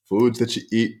foods that you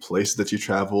eat, places that you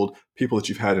traveled, people that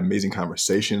you've had amazing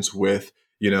conversations with,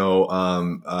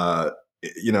 intimate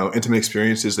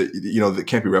experiences that, that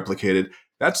can't be replicated.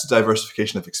 That's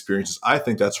diversification of experiences. I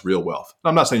think that's real wealth.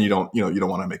 I'm not saying you don't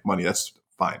want to make money. That's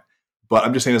fine. But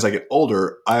I'm just saying as I get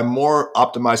older, I'm more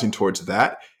optimizing towards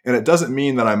that. And it doesn't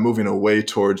mean that I'm moving away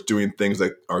towards doing things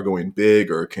that are going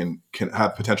big or can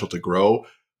have potential to grow.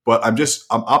 But I'm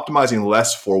optimizing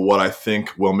less for what I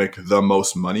think will make the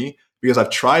most money, because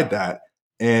I've tried that.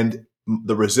 And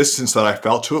the resistance that I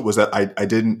felt to it was that I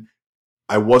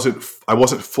wasn't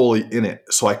fully in it.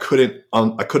 So I couldn't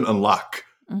unlock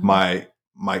my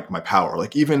power.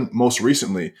 Like even most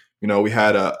recently, we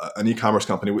had an e-commerce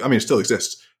company. I mean, it still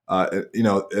exists, and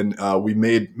we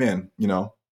made,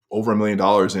 over $1 million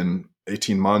in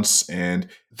 18 months. And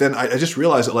then I just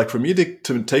realized that, like, for me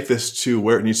to take this to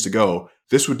where it needs to go,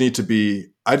 I need to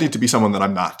be someone that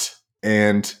I'm not.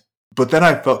 But then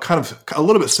I felt kind of a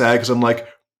little bit sad because I'm like,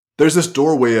 there's this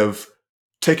doorway of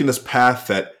taking this path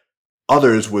that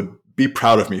others would be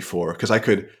proud of me for, because I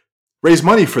could raise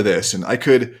money for this, and I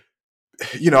could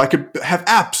have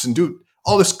apps and do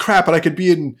all this crap, and I could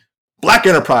be in Black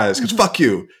Enterprise because fuck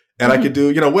you, and I could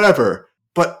do whatever.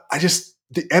 But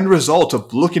the end result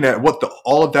of looking at what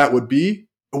all of that would be,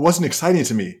 it wasn't exciting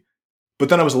to me. But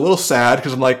then I was a little sad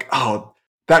because I'm like, oh,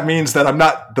 that means that I'm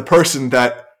not the person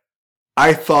that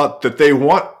I thought that they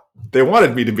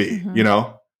wanted me to be,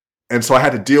 And so I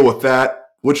had to deal with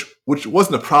that, which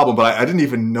wasn't a problem, but I didn't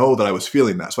even know that I was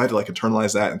feeling that. So I had to like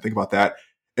internalize that and think about that.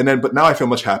 But now I feel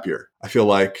much happier. I feel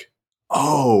like,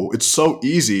 oh, it's so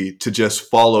easy to just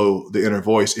follow the inner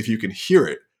voice if you can hear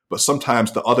it. But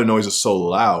sometimes the other noise is so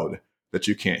loud that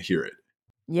you can't hear it.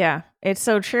 Yeah, it's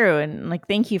so true. And like,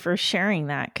 thank you for sharing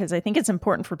that, because I think it's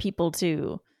important for people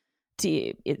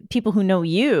people who know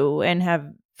you and have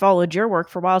followed your work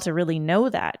for a while to really know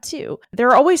that too. There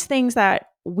are always things that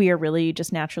we are really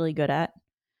just naturally good at.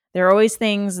 There are always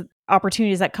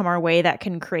opportunities that come our way that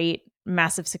can create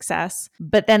massive success.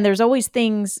 But then there's always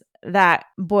things that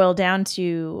boil down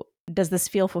to, does this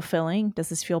feel fulfilling? Does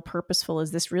this feel purposeful?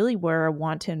 Is this really where I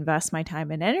want to invest my time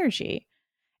and energy?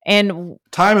 And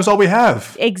time is all we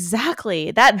have.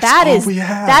 Exactly. That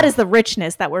is the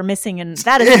richness that we're missing, and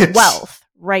that is wealth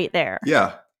right there.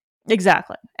 Yeah.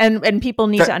 Exactly. And people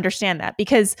need to understand that,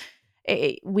 because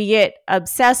we get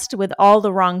obsessed with all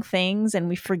the wrong things and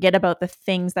we forget about the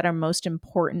things that are most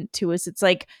important to us. It's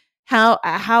like, how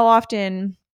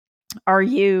often are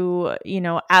you,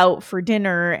 out for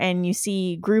dinner and you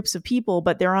see groups of people,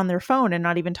 but they're on their phone and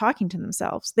not even talking to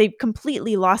themselves? They've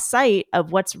completely lost sight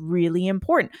of what's really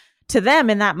important to them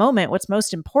in that moment. What's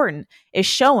most important is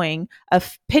showing a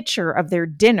picture of their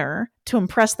dinner to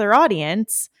impress their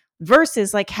audience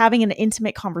versus like having an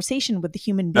intimate conversation with the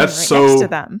human being next to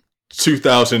them.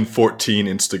 2014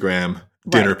 Instagram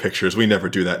dinner pictures. We never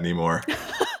do that anymore.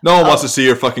 No one wants to see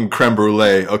your fucking creme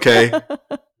brulee, okay?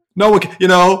 No one,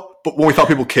 but when we thought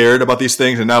people cared about these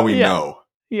things, and now we know.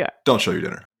 Yeah. Don't show your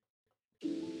dinner.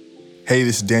 Hey,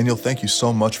 this is Daniel. Thank you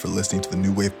so much for listening to the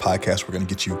New Wave podcast. We're going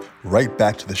to get you right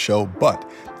back to the show, but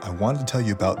I wanted to tell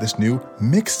you about this new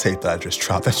mixtape that I just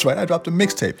dropped. That's right, I dropped a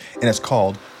mixtape, and it's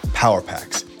called Power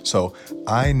Packs. So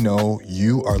I know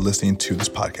you are listening to this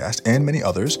podcast and many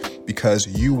others because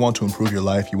you want to improve your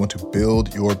life, you want to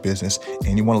build your business,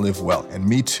 and you want to live well. And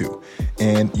me too.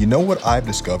 And you know what I've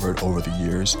discovered over the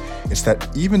years? It's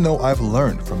that even though I've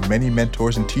learned from many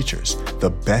mentors and teachers, the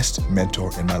best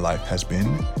mentor in my life has been,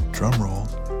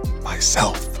 drumroll,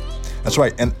 myself. That's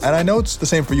right. And I know it's the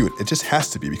same for you. It just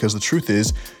has to be, because the truth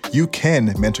is you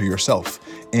can mentor yourself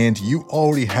and you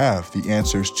already have the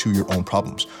answers to your own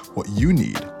problems. What you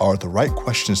need are the right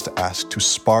questions to ask to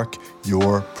spark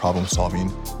your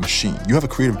problem-solving machine. You have a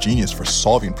creative genius for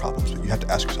solving problems, but you have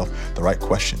to ask yourself the right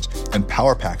questions. And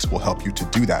Power Packs will help you to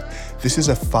do that. This is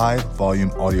a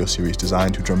 5-volume audio series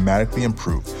designed to dramatically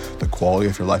improve the quality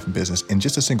of your life and business in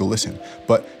just a single listen,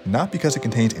 but not because it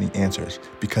contains any answers,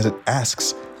 because it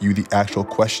asks you the actual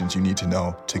questions you need to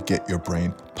know to get your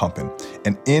brain pumping.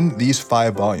 And in these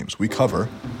 5 volumes, we cover,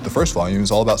 the first volume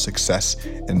is all about success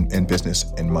in business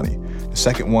and money. The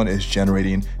second one is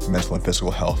generating mental and physical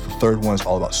health. The third one is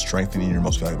all about strengthening your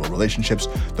most valuable relationships.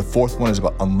 The fourth one is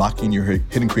about unlocking your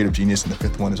hidden creative genius. And the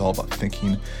fifth one is all about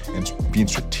thinking and being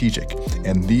strategic.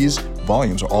 And these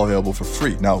volumes are all available for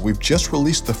free. Now, we've just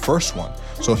released the first one.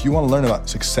 So if you want to learn about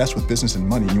success with business and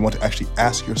money, and you want to actually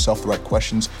ask yourself the right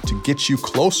questions to get you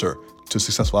closer to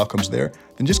successful outcomes there,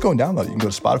 then just go and download it. You can go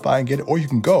to Spotify and get it, or you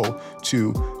can go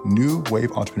to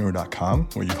newwaveentrepreneur.com,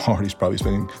 where you've already probably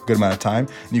spending a good amount of time,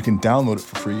 and you can download it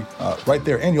for free right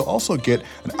there. And you'll also get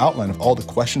an outline of all the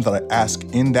questions that I ask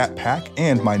in that pack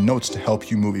and my notes to help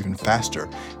you move even faster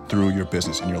through your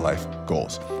business and your life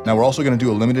goals. Now, we're also going to do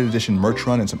a limited edition merch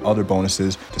run and some other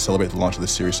bonuses to celebrate the launch of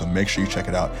this series, so make sure you check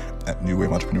it out at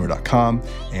newwaveentrepreneur.com.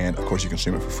 And of course, you can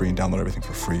stream it for free and download everything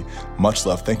for free. Much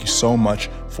love. Thank you so much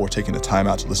for taking the time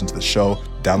out to listen to the show.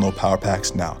 Download Power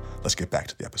Packs. Now, let's get back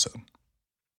to the episode.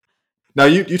 Now,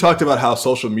 you talked about how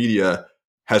social media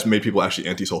has made people actually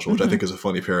antisocial, which I think is a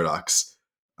funny paradox.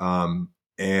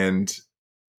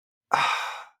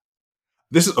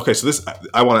 This is okay. So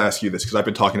I want to ask you this because I've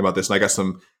been talking about this, and I got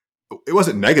some. It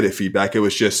wasn't negative feedback. It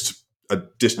was just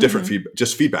different feedback,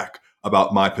 just feedback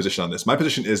about my position on this. My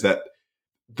position is that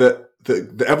the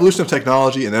evolution of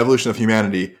technology and the evolution of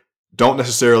humanity don't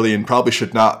necessarily and probably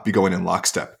should not be going in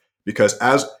lockstep, because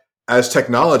as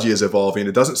technology is evolving,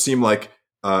 it doesn't seem like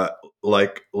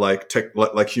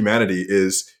humanity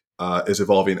is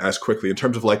evolving as quickly in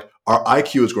terms of like our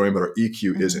IQ is growing, but our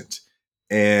EQ isn't.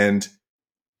 And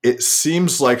it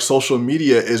seems like social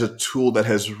media is a tool that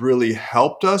has really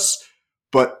helped us,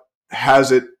 but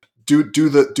do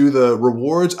the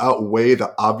rewards outweigh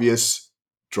the obvious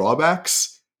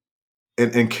drawbacks?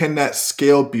 And can that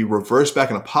scale be reversed back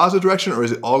in a positive direction, or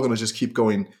is it all going to just keep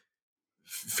going,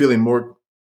 feeling more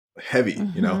heavy,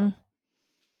 you know?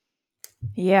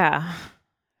 Yeah.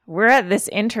 We're at this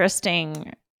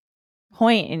interesting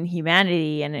point in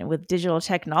humanity and with digital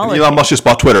technology. Elon Musk just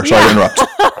bought Twitter. Sorry to interrupt.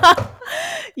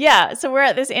 Yeah. So we're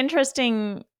at this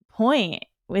interesting point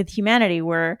with humanity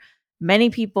where many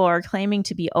people are claiming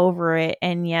to be over it,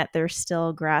 and yet they're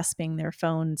still grasping their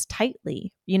phones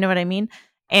tightly. You know what I mean?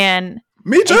 And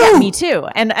me too. Yeah, me too.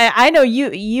 And I know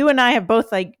you and I have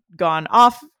both like gone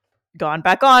off, gone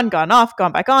back on, gone off,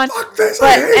 gone back on. Fuck this,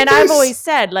 I've always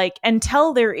said, like,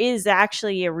 until there is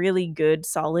actually a really good,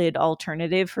 solid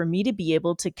alternative for me to be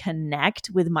able to connect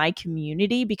with my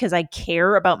community because I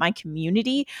care about my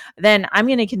community, then I'm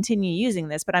going to continue using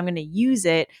this, but I'm going to use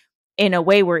it in a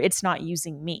way where it's not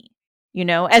using me, you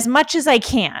know, as much as I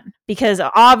can, because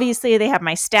obviously they have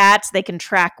my stats, they can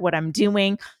track what I'm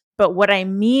doing. But what I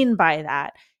mean by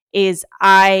that is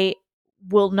I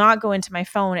will not go into my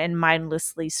phone and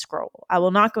mindlessly scroll. I will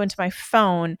not go into my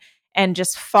phone and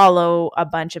just follow a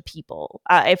bunch of people.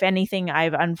 If anything,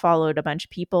 I've unfollowed a bunch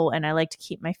of people, and I like to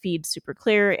keep my feed super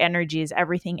clear. Energy is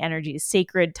everything. Energy is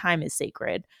sacred. Time is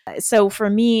sacred. So for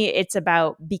me, it's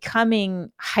about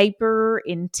becoming hyper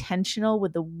intentional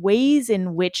with the ways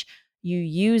in which you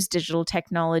use digital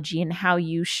technology and how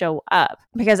you show up.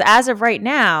 Because as of right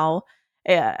now,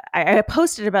 I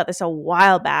posted about this a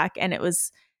while back, and it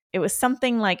was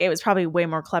something like, it was probably way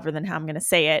more clever than how I'm going to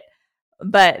say it.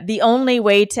 But the only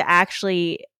way to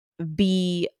actually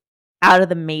be out of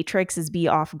the matrix is be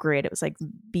off grid. It was like,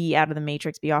 be out of the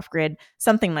matrix, be off grid,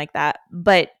 something like that.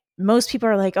 But most people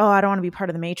are like, oh, I don't want to be part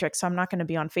of the matrix, so I'm not going to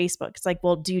be on Facebook. It's like,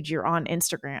 well, dude, you're on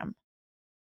Instagram.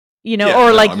 You know,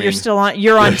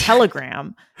 you're on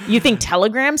Telegram. You think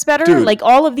Telegram's better? Dude, like,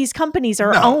 all of these companies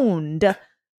are owned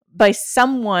by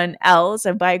someone else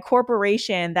and by a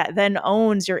corporation that then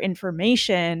owns your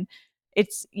information.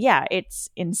 It's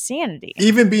insanity.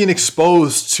 Even being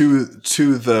exposed to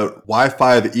the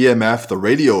Wi-Fi, the EMF, the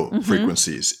radio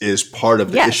frequencies is part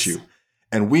of the issue.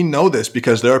 And we know this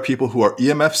because there are people who are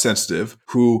EMF sensitive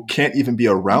who can't even be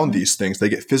around these things. They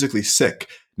get physically sick.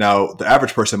 Now, the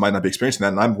average person might not be experiencing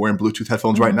that, and I'm wearing Bluetooth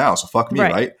headphones right now, so fuck me,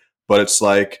 right? But it's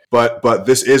like, but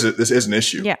this is an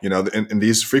issue, you know, and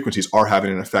these frequencies are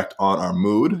having an effect on our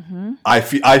mood. I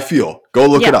feel, go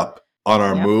look it up, on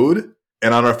our mood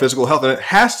and on our physical health. And it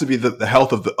has to be the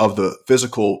health of the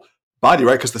physical body,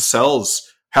 right? Because the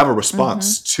cells have a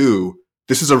response to,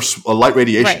 this is a light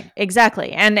radiation. Right,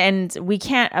 exactly. And we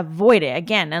can't avoid it,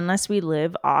 again, unless we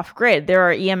live off grid. There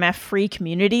are EMF-free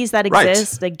communities that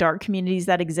exist, like dark communities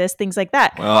that exist, things like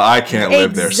that. Well, I can't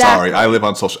live there. Sorry. I live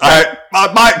on social.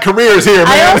 My career is here, man.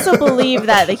 I also believe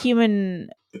that the human,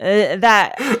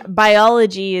 that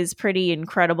biology is pretty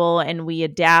incredible, and we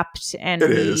adapt, and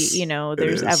there's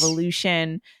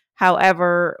evolution.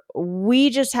 However, we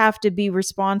just have to be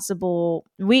responsible.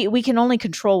 We can only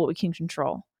control what we can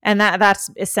control. And that's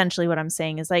essentially what I'm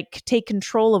saying, is like, take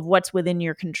control of what's within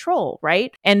your control,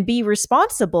 right? And be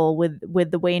responsible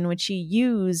with the way in which you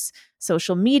use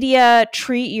social media.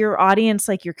 Treat your audience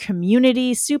like your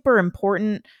community. Super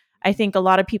important. I think a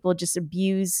lot of people just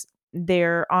abuse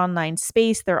their online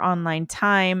space, their online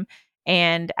time,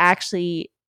 and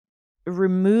actually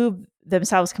remove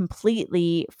themselves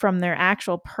completely from their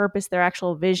actual purpose, their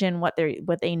actual vision, what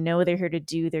they know they're here to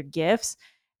do, their gifts,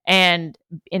 and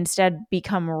instead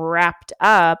become wrapped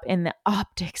up in the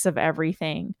optics of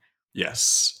everything.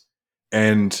 Yes.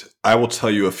 And I will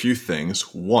tell you a few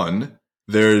things. One,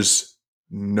 there's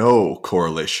no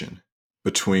correlation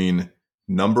between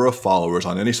number of followers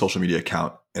on any social media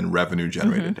account and revenue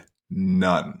generated.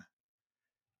 None.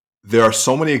 There are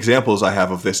so many examples I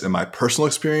have of this in my personal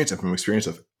experience and from experience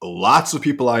of lots of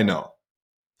people I know.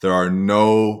 There are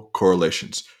no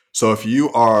correlations. So if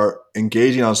you are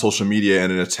engaging on social media in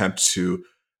an attempt to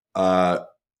go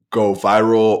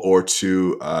viral or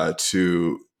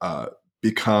to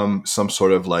become some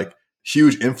sort of like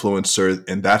huge influencer,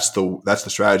 and that's the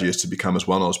strategy, is to become as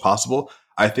well known as possible,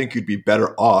 I think you'd be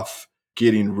better off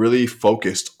getting really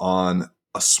focused on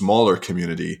a smaller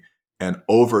community and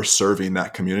over serving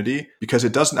that community, because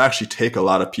it doesn't actually take a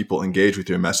lot of people engage with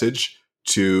your message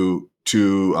to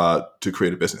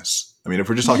create a business. I mean, if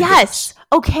we're just talking business.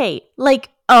 Okay.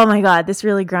 Like, oh my God, this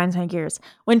really grinds my gears.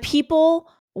 When people,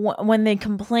 when they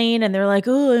complain and they're like,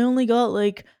 oh, I only got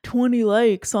like 20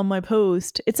 likes on my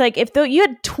post. It's like, if you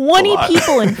had 20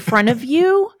 people in front of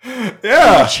you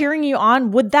cheering you on,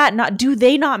 do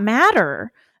they not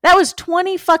matter? That was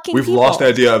 20 fucking people. We've lost the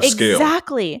idea of scale.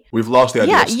 Exactly. We've lost the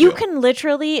idea of scale. Yeah, you can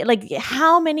literally, like,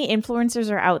 how many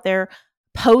influencers are out there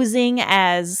posing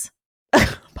as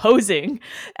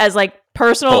like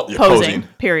personal posing,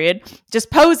 period. Just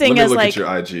posing as like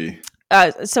your IG.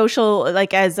 Social,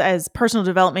 like as personal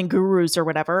development gurus or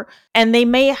whatever. And they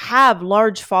may have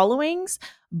large followings,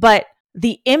 but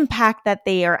the impact that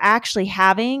they are actually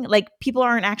having, like, people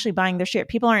aren't actually buying their shit.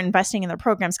 People aren't investing in their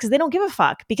programs because they don't give a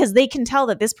fuck, because they can tell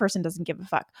that this person doesn't give a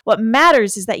fuck. What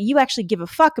matters is that you actually give a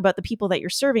fuck about the people that you're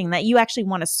serving, that you actually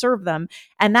want to serve them.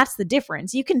 And that's the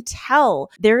difference. You can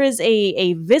tell there is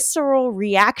a visceral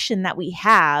reaction that we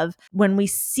have when we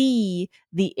see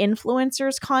the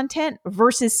influencer's content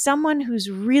versus someone who's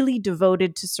really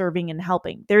devoted to serving and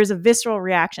helping. There's a visceral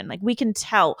reaction. Like, we can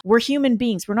tell. We're human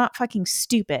beings. We're not fucking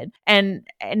stupid. And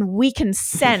we can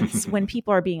sense when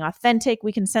people are being authentic.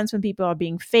 We can sense when people are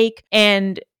being fake.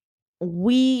 And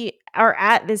we are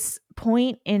at this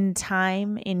point in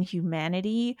time in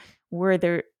humanity where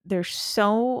there's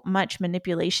so much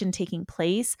manipulation taking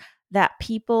place that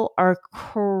people are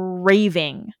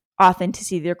craving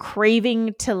authenticity. They're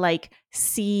craving to like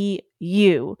see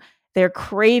you. They're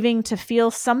craving to feel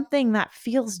something that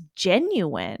feels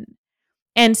genuine.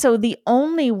 And so the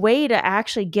only way to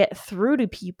actually get through to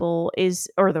people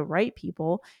or the right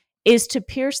people, is to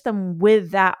pierce them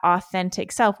with that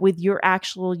authentic self, with your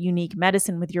actual unique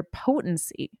medicine, with your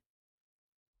potency.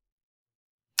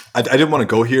 I didn't want to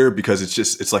go here because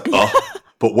it's like,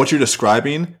 but what you're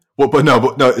describing, but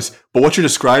what you're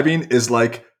describing is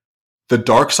like, the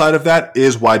dark side of that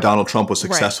is why Donald Trump was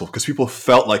successful, because people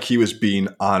felt like he was being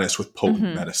honest with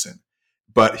potent medicine,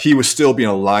 but he was still being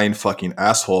a lying fucking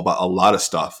asshole about a lot of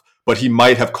stuff. But he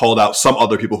might have called out some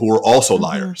other people who were also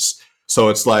liars. So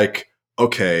it's like,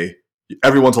 okay,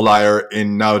 everyone's a liar,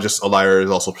 and now just a liar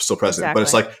is also still president. Exactly. But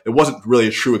it's like, it wasn't really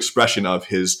a true expression of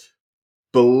his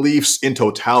beliefs in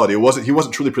totality. He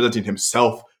wasn't truly presenting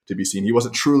himself to be seen. He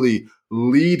wasn't truly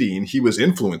leading. He was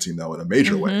influencing, though, in a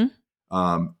major way.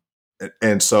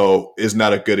 And so, isn't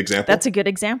that a good example? That's a good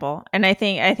example. And I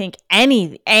think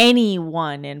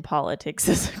anyone in politics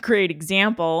is a great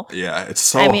example. Yeah, it's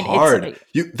so hard.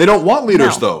 They don't want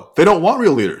leaders, though. They don't want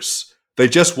real leaders. They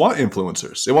just want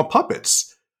influencers. They want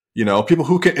puppets. You know, people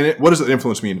who can. And what does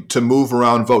influence mean? To move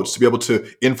around votes, to be able to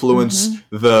influence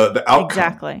the outcome.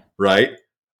 Exactly. Right?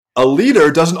 A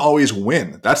leader doesn't always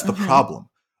win. That's the problem.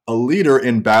 A leader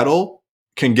in battle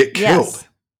can get killed.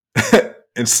 Yes.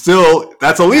 And still,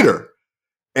 that's a leader.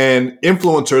 And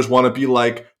influencers want to be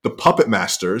like the puppet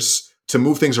masters to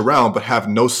move things around, but have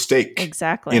no stake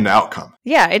in the outcome.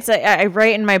 Yeah, it's I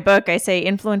write in my book, I say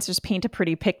influencers paint a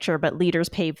pretty picture, but leaders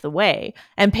pave the way.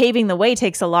 And paving the way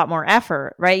takes a lot more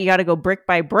effort, right? You got to go brick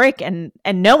by brick, and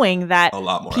knowing that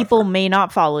people may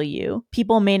not follow you.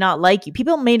 People may not like you.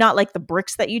 People may not like the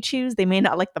bricks that you choose. They may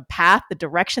not like the path, the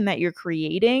direction that you're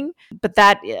creating. But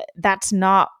that's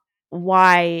not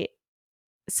why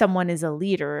someone is a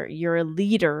leader. You're a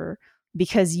leader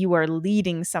because you are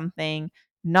leading something,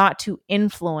 not to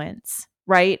influence,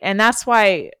 right? And that's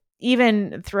why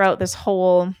even throughout this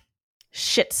whole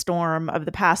shitstorm of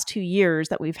the past 2 years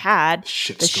that we've had, the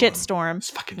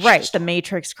shitstorm, right? The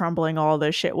Matrix crumbling, all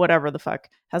this shit, whatever the fuck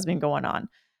has been going on.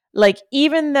 Like,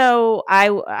 even though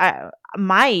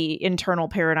my internal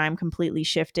paradigm completely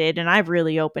shifted and I've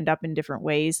really opened up in different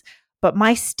ways, But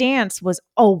my stance was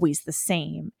always the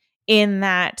same, in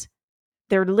that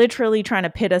they're literally trying to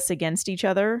pit us against each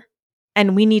other.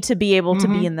 And we need to be able to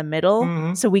be in the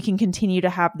middle so we can continue to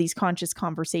have these conscious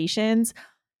conversations.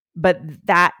 But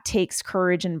that takes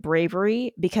courage and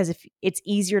bravery, because if it's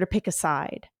easier to pick a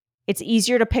side, it's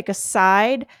easier to pick a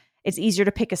side. It's easier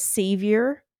to pick a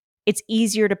savior. It's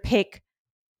easier to pick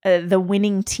the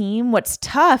winning team. What's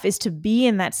tough is to be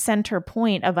in that center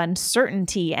point of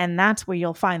uncertainty. And that's where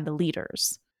you'll find the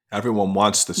leaders. Everyone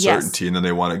wants the certainty, and then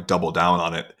they want to double down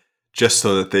on it just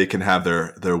so that they can have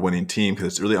their winning team, because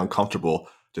it's really uncomfortable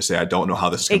to say, I don't know how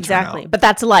this is going to turn out. But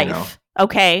that's life.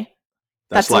 Okay.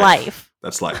 That's life.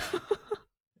 That's life.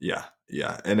 Yeah.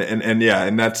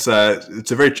 And that's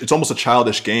it's almost a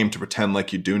childish game to pretend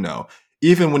like you do know.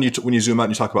 Even when you zoom out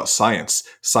and you talk about science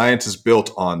is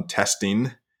built on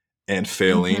testing and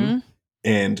failing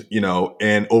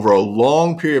and over a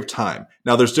long period of time.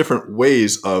 Now there's different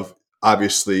ways of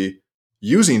obviously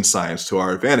using science to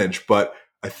our advantage, but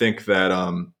I think that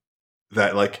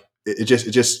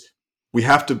we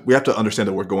have to understand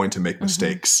that we're going to make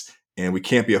mistakes, and we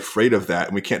can't be afraid of that,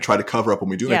 and we can't try to cover up when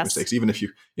we do make mistakes. Even if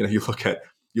you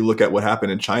look at what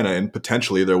happened in China, and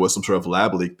potentially there was some sort of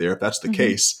lab leak there. If that's the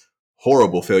case,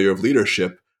 horrible failure of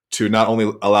leadership to not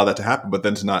only allow that to happen, but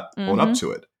then to not own up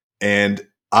to it. And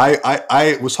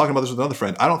I was talking about this with another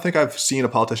friend. I don't think I've seen a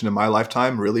politician in my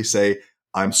lifetime really say,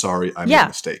 I'm sorry, I made a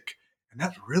mistake. And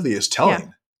that really is telling. Yeah.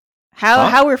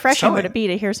 How refreshing would it be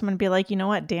to hear someone be like, you know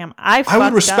what, damn, I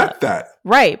would respect that.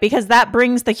 Right, because that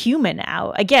brings the human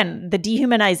out. Again, the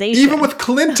dehumanization. Even with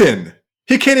Clinton,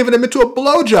 he can't even admit to a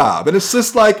blowjob. And it's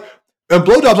just like, a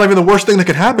blowjob's not even the worst thing that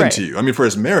could happen to you. I mean, for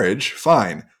his marriage,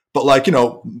 fine. But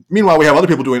meanwhile, we have other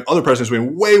presidents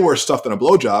doing way worse stuff than a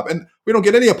blowjob, and we don't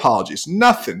get any apologies.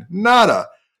 Nothing. Nada.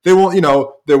 They won't,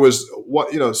 there's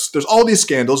all these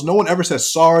scandals. No one ever says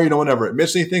sorry. No one ever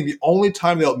admits anything. The only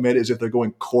time they'll admit is if they're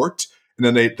going court, and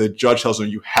then the judge tells them,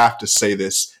 you have to say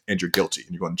this and you're guilty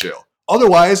and you're going to jail.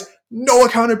 Otherwise, no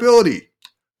accountability.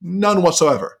 None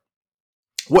whatsoever.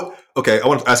 Okay, I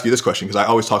want to ask you this question, because I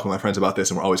always talk with my friends about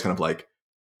this, and we're always kind of like,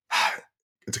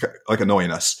 it's like annoying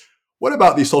us. What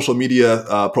about these social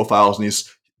media profiles and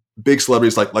these big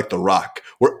celebrities like The Rock,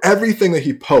 where everything that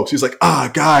he posts, he's like,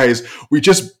 guys, we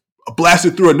just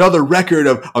blasted through another record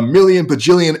of 1 million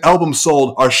bajillion albums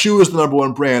sold. Our shoe is the number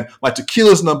one brand. My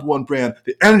tequila is the number one brand.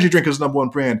 The energy drink is the number one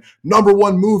brand. Number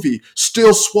one movie,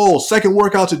 still swole, second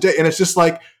workout today. And it's just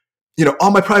like,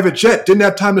 on my private jet, didn't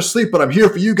have time to sleep, but I'm here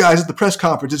for you guys at the press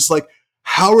conference. It's like,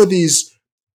 how,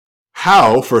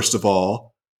 first of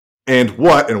all, and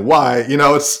what and why,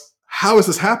 how is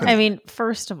this happening? I mean,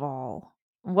 first of all,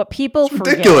 what people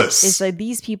forget is that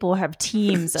these people have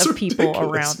teams of people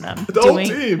around them doing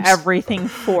everything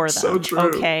for them. So true.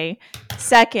 Okay.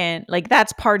 Second,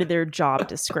 that's part of their job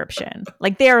description.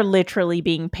 They are literally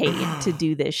being paid to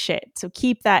do this shit. So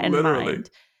keep that in mind.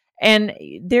 And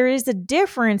there is a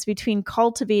difference between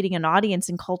cultivating an audience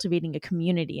and cultivating a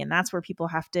community. And that's where people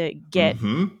have to get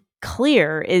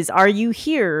clear is, are you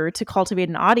here to cultivate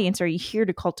an audience? Or are you here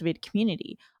to cultivate a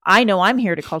community? I know I'm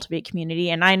here to cultivate community,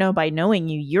 and I know by knowing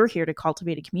you, you're here to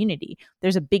cultivate a community.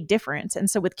 There's a big difference. And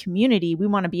so with community, we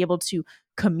want to be able to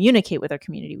communicate with our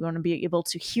community. We want to be able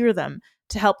to hear them,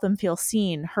 to help them feel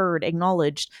seen, heard,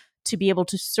 acknowledged, to be able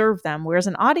to serve them. Whereas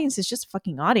an audience is just a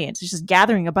fucking audience. It's just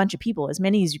gathering a bunch of people, as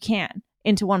many as you can,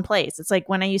 into one place. It's like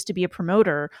when I used to be a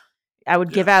promoter, I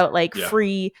would give out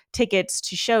free tickets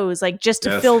to shows, just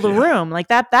to fill the room.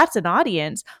 That's an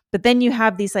audience. But then you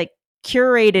have these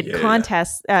curated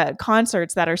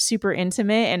concerts that are super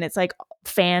intimate, and it's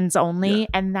fans only,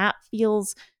 and that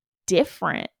feels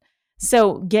different.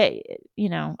 So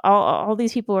all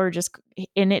these people are just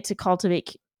in it to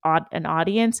cultivate an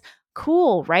audience.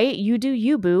 Cool, right? You do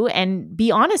you, boo, and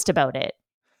be honest about it.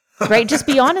 Right? Just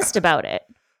be honest about it.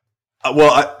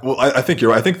 I think you're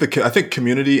right. I think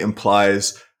community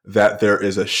implies that there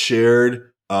is a shared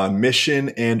mission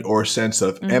and or sense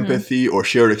of empathy or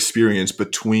shared experience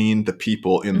between the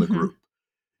people in the group.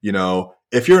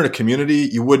 If you're in a community,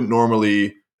 you wouldn't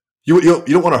normally you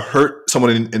don't want to hurt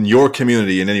someone in your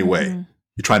community in any way.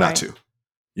 You try not to.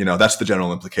 That's the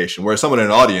general implication. Whereas someone in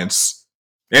an audience,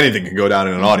 anything can go down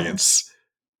in an audience.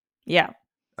 Yeah.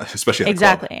 Especially at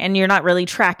exactly. And you're not really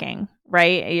tracking,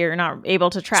 right? You're not able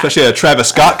to track. Especially at a Travis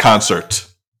Scott concert.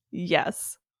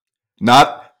 Yes.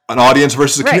 Not an audience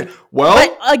versus a community. Well,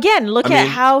 but again, look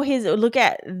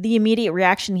at the immediate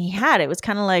reaction he had. It was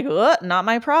kind of like, not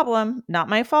my problem, not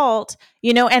my fault,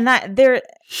 and that there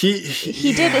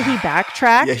he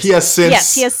backtracked. Yeah, he has since.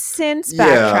 Yes, he has since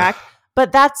backtracked.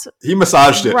 But that's he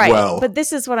massaged it right. well. But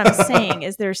this is what I'm saying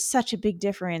is there's such a big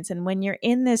difference. And when you're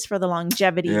in this for the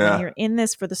longevity, when you're in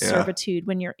this for the servitude,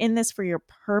 when you're in this for your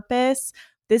purpose,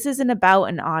 this isn't about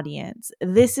an audience.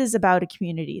 This is about a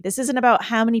community. This isn't about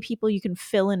how many people you can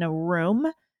fill in a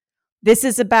room. This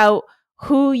is about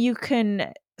who you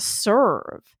can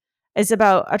serve. It's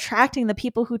about attracting the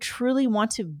people who truly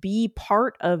want to be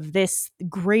part of this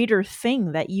greater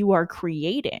thing that you are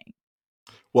creating.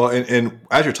 Well, and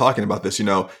as you're talking about this,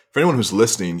 for anyone who's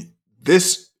listening,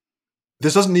 this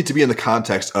doesn't need to be in the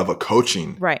context of a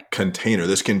coaching container.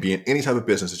 This can be in any type of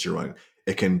business that you're running.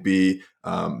 It can be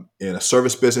in a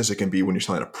service business. It can be when you're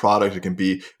selling a product. It can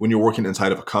be when you're working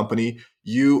inside of a company.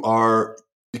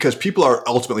 Because people are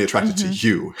ultimately attracted to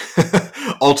you,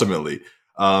 ultimately,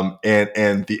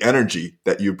 and the energy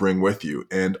that you bring with you.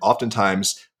 And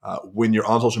oftentimes, when you're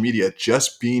on social media,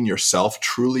 just being yourself,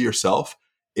 truly yourself,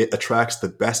 it attracts the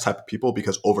best type of people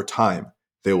because over time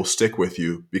they will stick with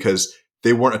you because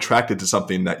they weren't attracted to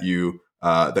something that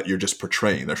you're just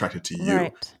portraying. They're attracted to you.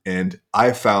 Right. And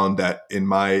I found that in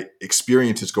my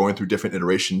experiences going through different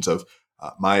iterations of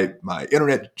my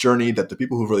internet journey, that the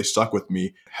people who've really stuck with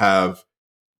me have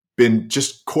been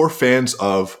just core fans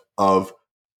of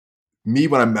me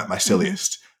when I'm at my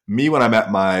silliest, me when I'm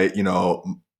at my,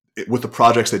 with the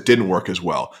projects that didn't work as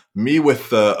well, me with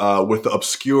the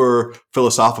obscure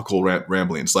philosophical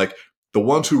ramblings, like the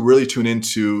ones who really tune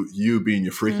into you being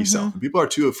your freaky self. And people are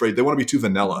too afraid. They want to be too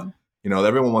vanilla.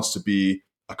 Everyone wants to be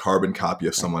a carbon copy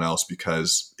of someone else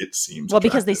because it seems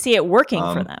because they see it working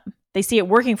for them. They see it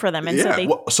working for them. And so they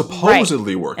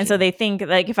supposedly working. And so they think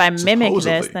like, if I mimic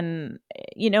this, then,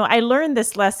 I learned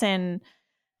this lesson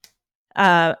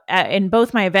in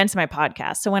both my events and my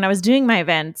podcast. So when I was doing my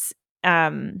events,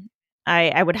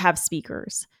 I would have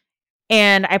speakers,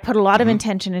 and I put a lot of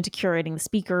intention into curating the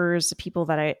speakers, people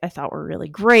that I thought were really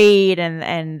great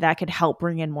and that could help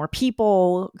bring in more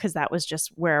people, because that was just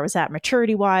where I was at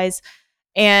maturity wise.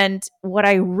 And what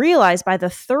I realized by the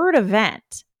third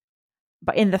event,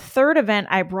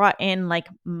 I brought in like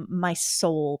my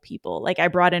soul people. Like I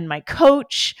brought in my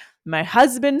coach, my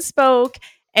husband spoke,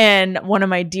 and one of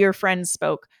my dear friends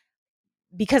spoke,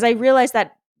 because I realized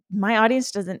that my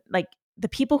audience doesn't, like, the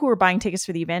people who were buying tickets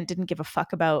for the event didn't give a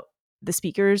fuck about the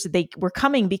speakers. They were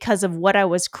coming because of what I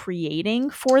was creating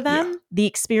for them, the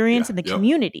experience and the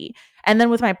community. And then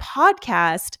with my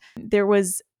podcast,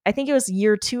 I think it was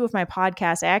year 2 of my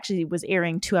podcast. I actually was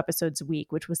airing 2 episodes a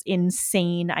week, which was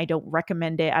insane. I don't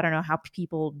recommend it. I don't know how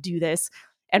people do this.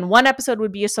 And one episode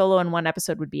would be a solo and one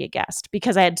episode would be a guest,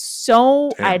 because I had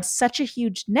such a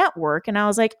huge network, and I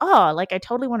was like, I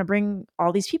totally want to bring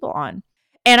all these people on.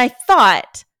 And I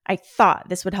thought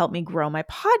this would help me grow my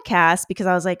podcast, because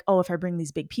I was like, if I bring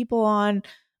these big people on,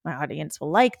 my audience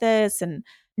will like this. And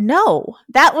no,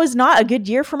 that was not a good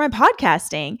year for my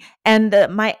podcasting. And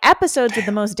my episodes with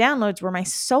the most downloads were my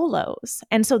solos.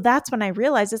 And so that's when I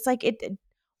realized it's like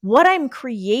what I'm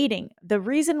creating, the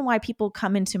reason why people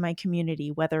come into my community,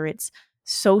 whether it's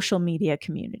social media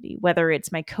community, whether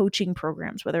it's my coaching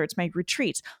programs, whether it's my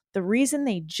retreats, the reason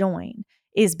they join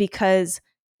is because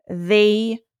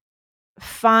they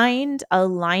find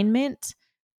alignment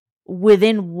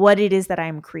within what it is that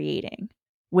I'm creating,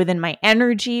 within my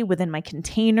energy, within my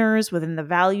containers, within the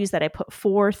values that I put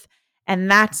forth. And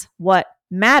that's what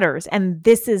matters. And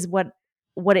this is what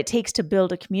it takes to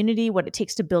build a community, what it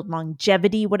takes to build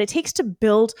longevity, what it takes to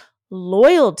build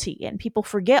loyalty. And people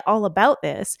forget all about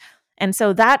this. And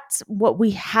so that's what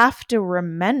we have to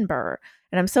remember.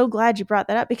 And I'm so glad you brought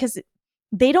that up, because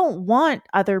they don't want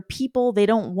other people. They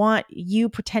don't want you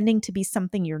pretending to be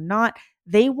something you're not.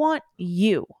 They want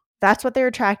you. That's what they're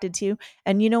attracted to.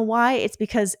 And you know why? It's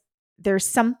because there's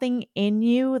something in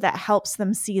you that helps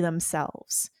them see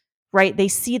themselves, right? They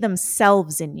see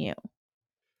themselves in you.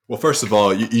 Well, first of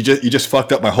all, you just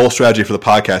fucked up my whole strategy for the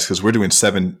podcast, because we're doing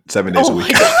seven days a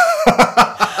week.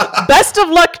 Best of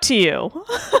luck to you.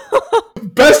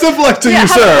 Best of luck to you,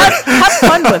 sir. Have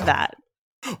fun with that.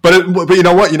 But you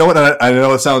know what? I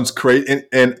know it sounds great.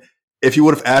 And if you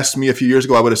would have asked me a few years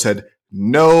ago, I would have said,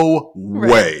 no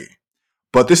way.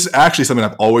 But this is actually something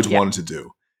I've always wanted to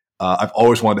do. I've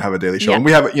always wanted to have a daily show. And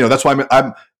we have, that's why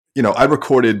I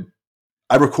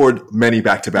record many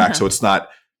back to back. So it's not,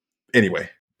 anyway.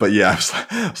 But yeah,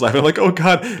 I was laughing like, oh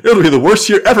God, it'll be the worst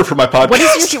year ever for my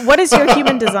podcast. What is your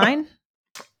human design?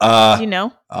 Do you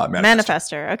know?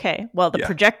 Manifestor. Okay. Well, the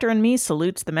projector in me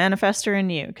salutes the manifestor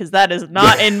in you, because that is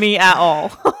not in me at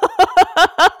all.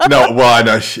 No, well, I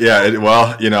know. Yeah.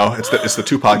 It's the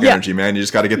Tupac energy, man. You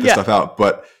just got to get this stuff out.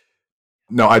 But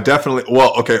no, I definitely.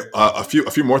 Well, okay. A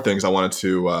few more things I wanted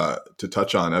to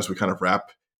touch on as we kind of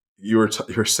wrap you're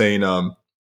saying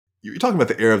you're talking about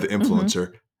the era of the influencer.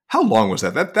 Mm-hmm. How long was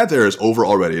that? That era is over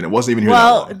already, and it wasn't even here that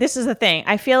long. This is the thing.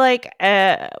 I feel like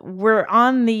we're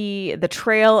on the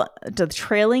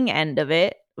trailing end of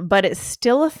it, but it's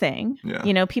still a thing. Yeah.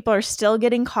 You know, people are still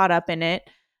getting caught up in it.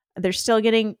 They're still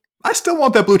getting. I still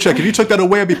want that blue check. If you took that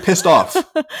away, I'd be pissed off.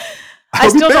 I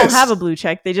still don't have a blue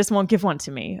check. They just won't give one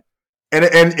to me.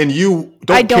 And you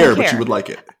don't care, but you would like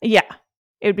it. Yeah,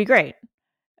 it would be great,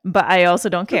 but I also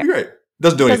don't care. It'd be great.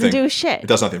 Doesn't do anything. Doesn't do shit. It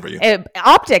does nothing for you.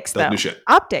 Optics, though. Doesn't do shit.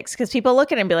 Optics, because people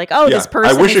look at it and be like, "Oh, this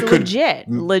person is legit."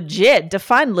 Legit.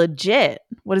 Define legit.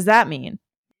 What does that mean?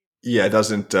 Yeah, it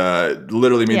doesn't.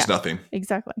 Literally means nothing.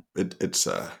 Exactly. It's.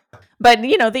 But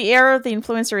you know, the era of the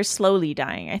influencer is slowly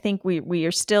dying. I think we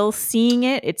are still seeing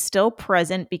it. It's still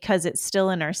present because it's still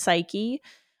in our psyche,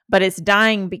 but it's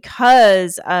dying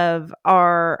because of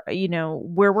our, you know,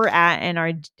 where we're at and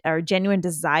our genuine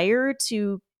desire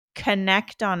to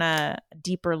connect on a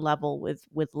deeper level with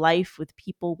life, with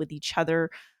people, with each other.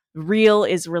 Real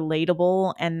is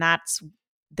relatable, and that's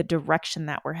the direction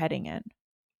that we're heading in.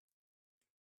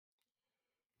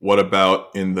 What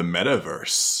about in the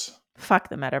metaverse? Fuck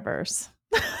the metaverse.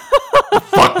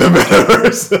 Fuck the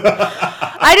metaverse.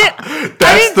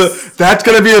 That's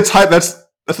gonna be the type. That's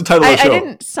the title of the show. I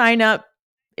didn't sign up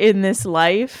in this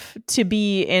life to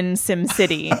be in Sim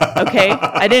City. Okay,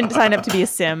 I didn't sign up to be a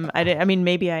sim. I mean,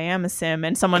 maybe I am a sim,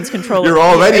 and someone's controlling. You're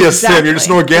already a sim. You're just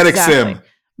an organic sim.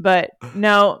 But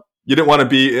no, you didn't want to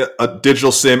be a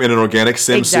digital sim in an organic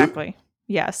sim exactly. suit?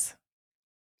 Yes.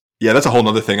 Yeah, that's a whole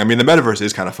nother thing. I mean, the metaverse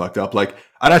is kind of fucked up. Like,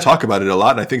 and I talk about it a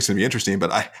lot, and I think it's gonna be interesting.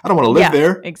 But I don't want to live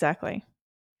there. Exactly.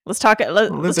 Let's talk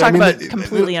about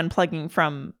completely unplugging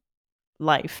from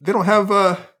life. They don't have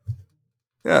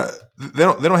they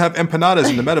don't have empanadas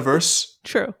in the metaverse.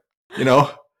 True. You know,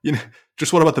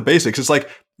 just what about the basics? It's like,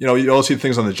 you know, you all see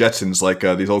things on the Jetsons, like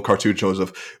these old cartoon shows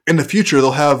of in the future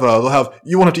they'll have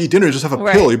you won't have to eat dinner, just have a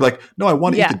pill. You'd be like, no, I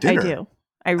want to eat the dinner. I do.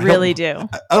 I really do.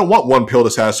 I don't want one pill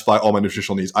to satisfy all my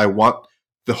nutritional needs. I want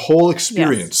the whole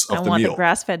experience of the meal. I want the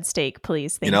grass-fed steak,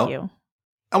 please. Thank you.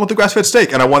 I want the grass-fed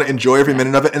steak, and I want to enjoy every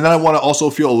minute of it, and then I want to also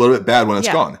feel a little bit bad when it's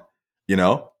gone. You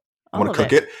know, I want to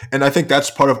cook it, and I think that's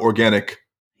part of organic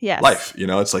life. You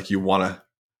know, it's like you want to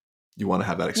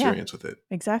have that experience with it,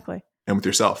 exactly, and with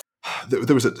yourself.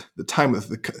 There was the time with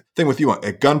the thing with you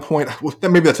at gunpoint. Well,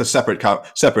 maybe that's a separate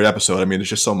episode. I mean, there's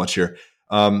just so much here.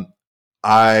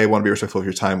 I want to be respectful of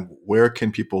your time. Where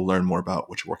can people learn more about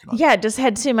what you're working on? Yeah, just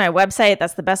head to my website.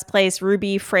 That's the best place,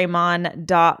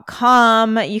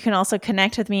 rubyfremon.com. You can also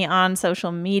connect with me on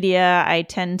social media. I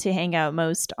tend to hang out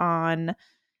most on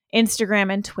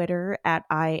Instagram and Twitter at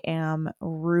I am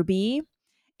Ruby.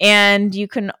 And you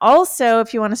can also,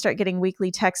 if you want to start getting weekly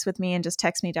texts with me and just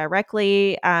text me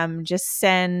directly, just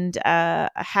send a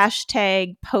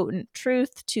hashtag potent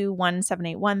truth to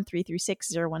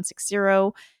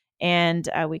 1-781-336-0160. And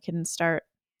we can start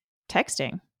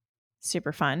texting.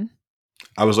 Super fun.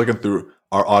 I was looking through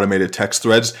our automated text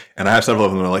threads, and I have several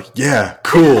of them that are like, yeah,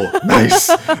 cool,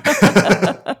 nice.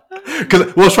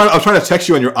 Because I was trying to text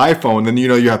you on your iPhone, then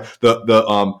you have the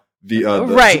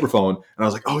superphone, and I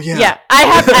was like, oh yeah. Yeah,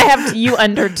 I have you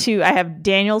under two. I have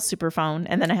Daniel's superphone,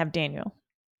 and then I have Daniel.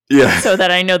 Yeah. So that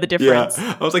I know the difference.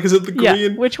 Yeah. I was like, is it the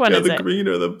green? Yeah. Which one is it? The green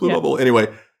or the blue bubble?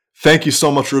 Anyway. Thank you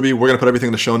so much, Ruby. We're going to put everything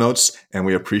in the show notes, and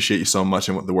we appreciate you so much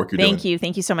and the work you're doing. Thank you.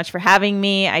 Thank you so much for having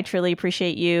me. I truly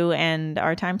appreciate you and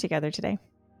our time together today.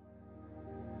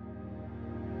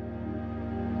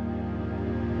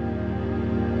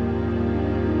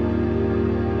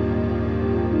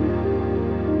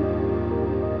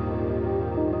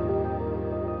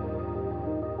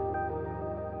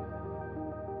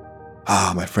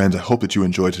 My friends, I hope that you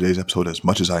enjoyed today's episode as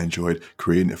much as I enjoyed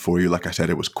creating it for you. Like I said,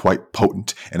 it was quite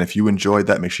potent. And if you enjoyed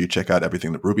that, make sure you check out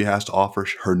everything that Ruby has to offer.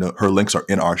 Her links are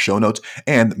in our show notes.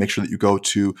 And make sure that you go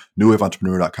to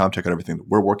newwaveentrepreneur.com, check out everything that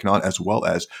we're working on, as well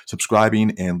as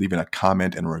subscribing and leaving a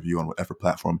comment and a review on whatever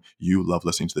platform you love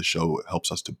listening to the show. It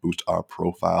helps us to boost our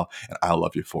profile, and I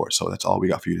love you for it. So that's all we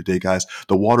got for you today, guys.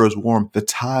 The water is warm. The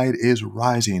tide is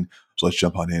rising. So let's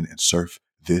jump on in and surf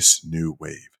this new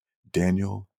wave.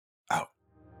 Daniel